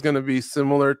this is going to be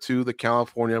similar to the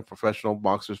California Professional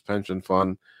Boxers Pension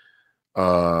Fund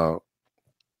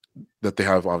that they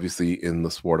have, obviously, in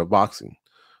the sport of boxing.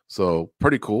 So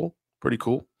pretty cool.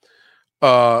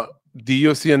 The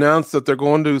UFC announced that they're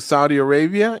going to Saudi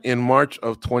Arabia in March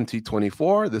of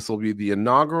 2024. This will be the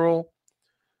inaugural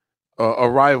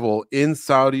arrival in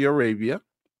Saudi Arabia.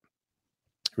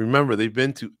 Remember, they've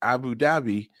been to Abu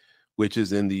Dhabi, which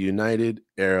is in the United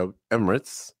Arab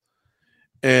Emirates.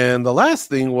 And the last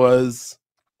thing was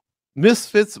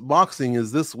Misfits Boxing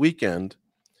is this weekend.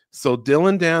 So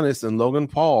Dylan Dennis and Logan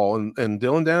Paul, and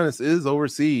Dylan Dennis is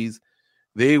overseas.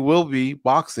 They will be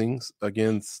boxing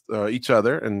against each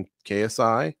other, and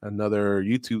KSI, another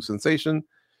YouTube sensation,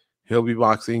 he'll be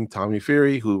boxing Tommy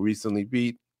Fury, who recently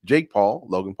beat Jake Paul,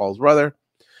 Logan Paul's brother.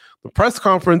 The press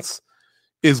conference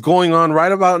is going on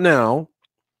right about now,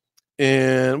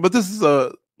 but this is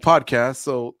a podcast,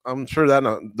 so I'm sure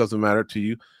that doesn't matter to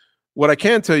you. What I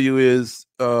can tell you is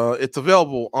it's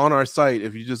available on our site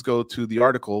if you just go to the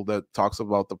article that talks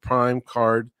about the Prime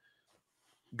card.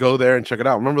 Go there and check it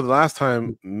out. Remember the last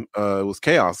time it was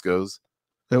Chaos Goes.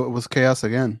 It was Chaos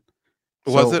again.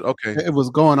 Was it? Okay. It was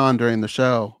going on during the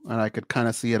show, and I could kind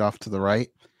of see it off to the right.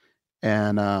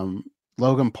 And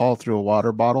Logan Paul threw a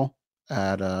water bottle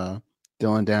at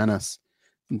Dylan Dennis.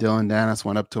 And Dylan Dennis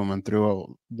went up to him and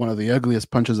threw one of the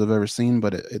ugliest punches I've ever seen,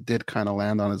 but it did kind of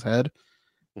land on his head.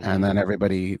 Mm-hmm. And then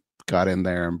everybody got in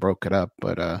there and broke it up.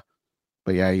 But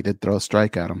yeah, he did throw a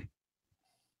strike at him.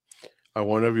 I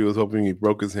wonder if he was hoping he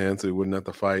broke his hand so he wouldn't have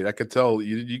to fight. I could tell,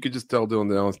 you could just tell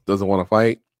Dylan doesn't want to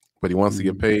fight, but he wants to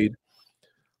get paid.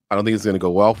 I don't think it's going to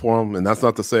go well for him. And that's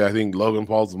not to say I think Logan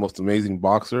Paul's the most amazing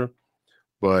boxer,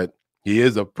 but he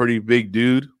is a pretty big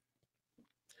dude.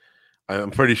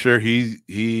 I'm pretty sure he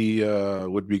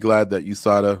would be glad that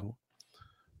USADA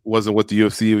wasn't with the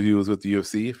UFC if he was with the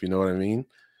UFC, if you know what I mean.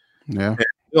 Yeah. And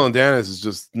Dylan Dennis is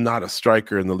just not a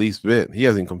striker in the least bit. He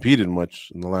hasn't competed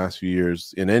much in the last few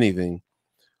years in anything,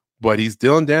 but he's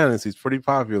Dylan Dennis. He's pretty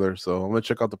popular. So I'm going to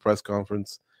check out the press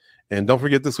conference. And don't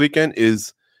forget, this weekend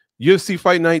is UFC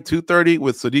Fight Night 2:30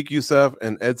 with Sadiq Youssef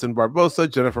and Edson Barbosa.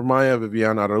 Jennifer Maia,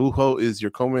 Viviana Araujo is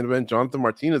your co-main event. Jonathan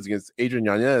Martinez against Adrian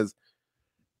Yanez.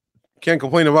 Can't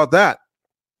complain about that.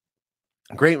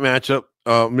 Great matchup.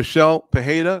 Michel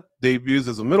Pereira debuts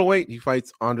as a middleweight. He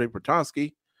fights Andre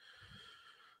Protaski.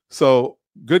 So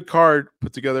good card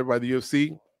put together by the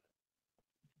UFC.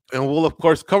 And we'll, of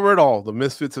course, cover it all. The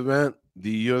Misfits event,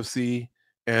 the UFC,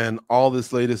 and all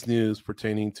this latest news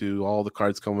pertaining to all the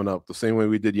cards coming up. The same way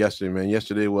we did yesterday, man.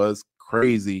 Yesterday was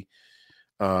crazy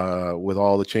with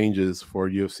all the changes for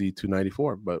UFC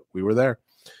 294, but we were there.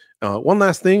 One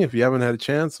last thing, if you haven't had a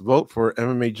chance, vote for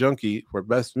MMA Junkie for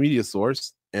best media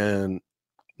source and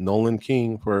Nolan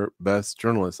King for best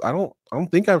journalist. I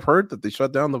don't think I've heard that they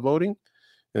shut down the voting.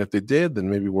 And if they did, then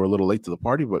maybe we're a little late to the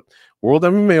party. But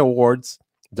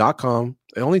worldmmaawards.com.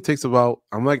 It only takes about,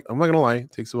 I'm not gonna lie,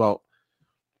 it takes about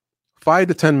 5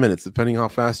 to 10 minutes, depending how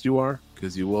fast you are,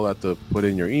 because you will have to put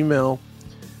in your email,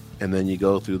 and then you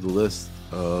go through the list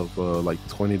of like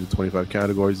 20 to 25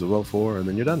 categories to vote for, and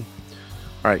then you're done.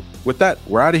 All right, with that,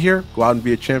 we're out of here. Go out and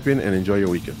be a champion and enjoy your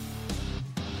weekend.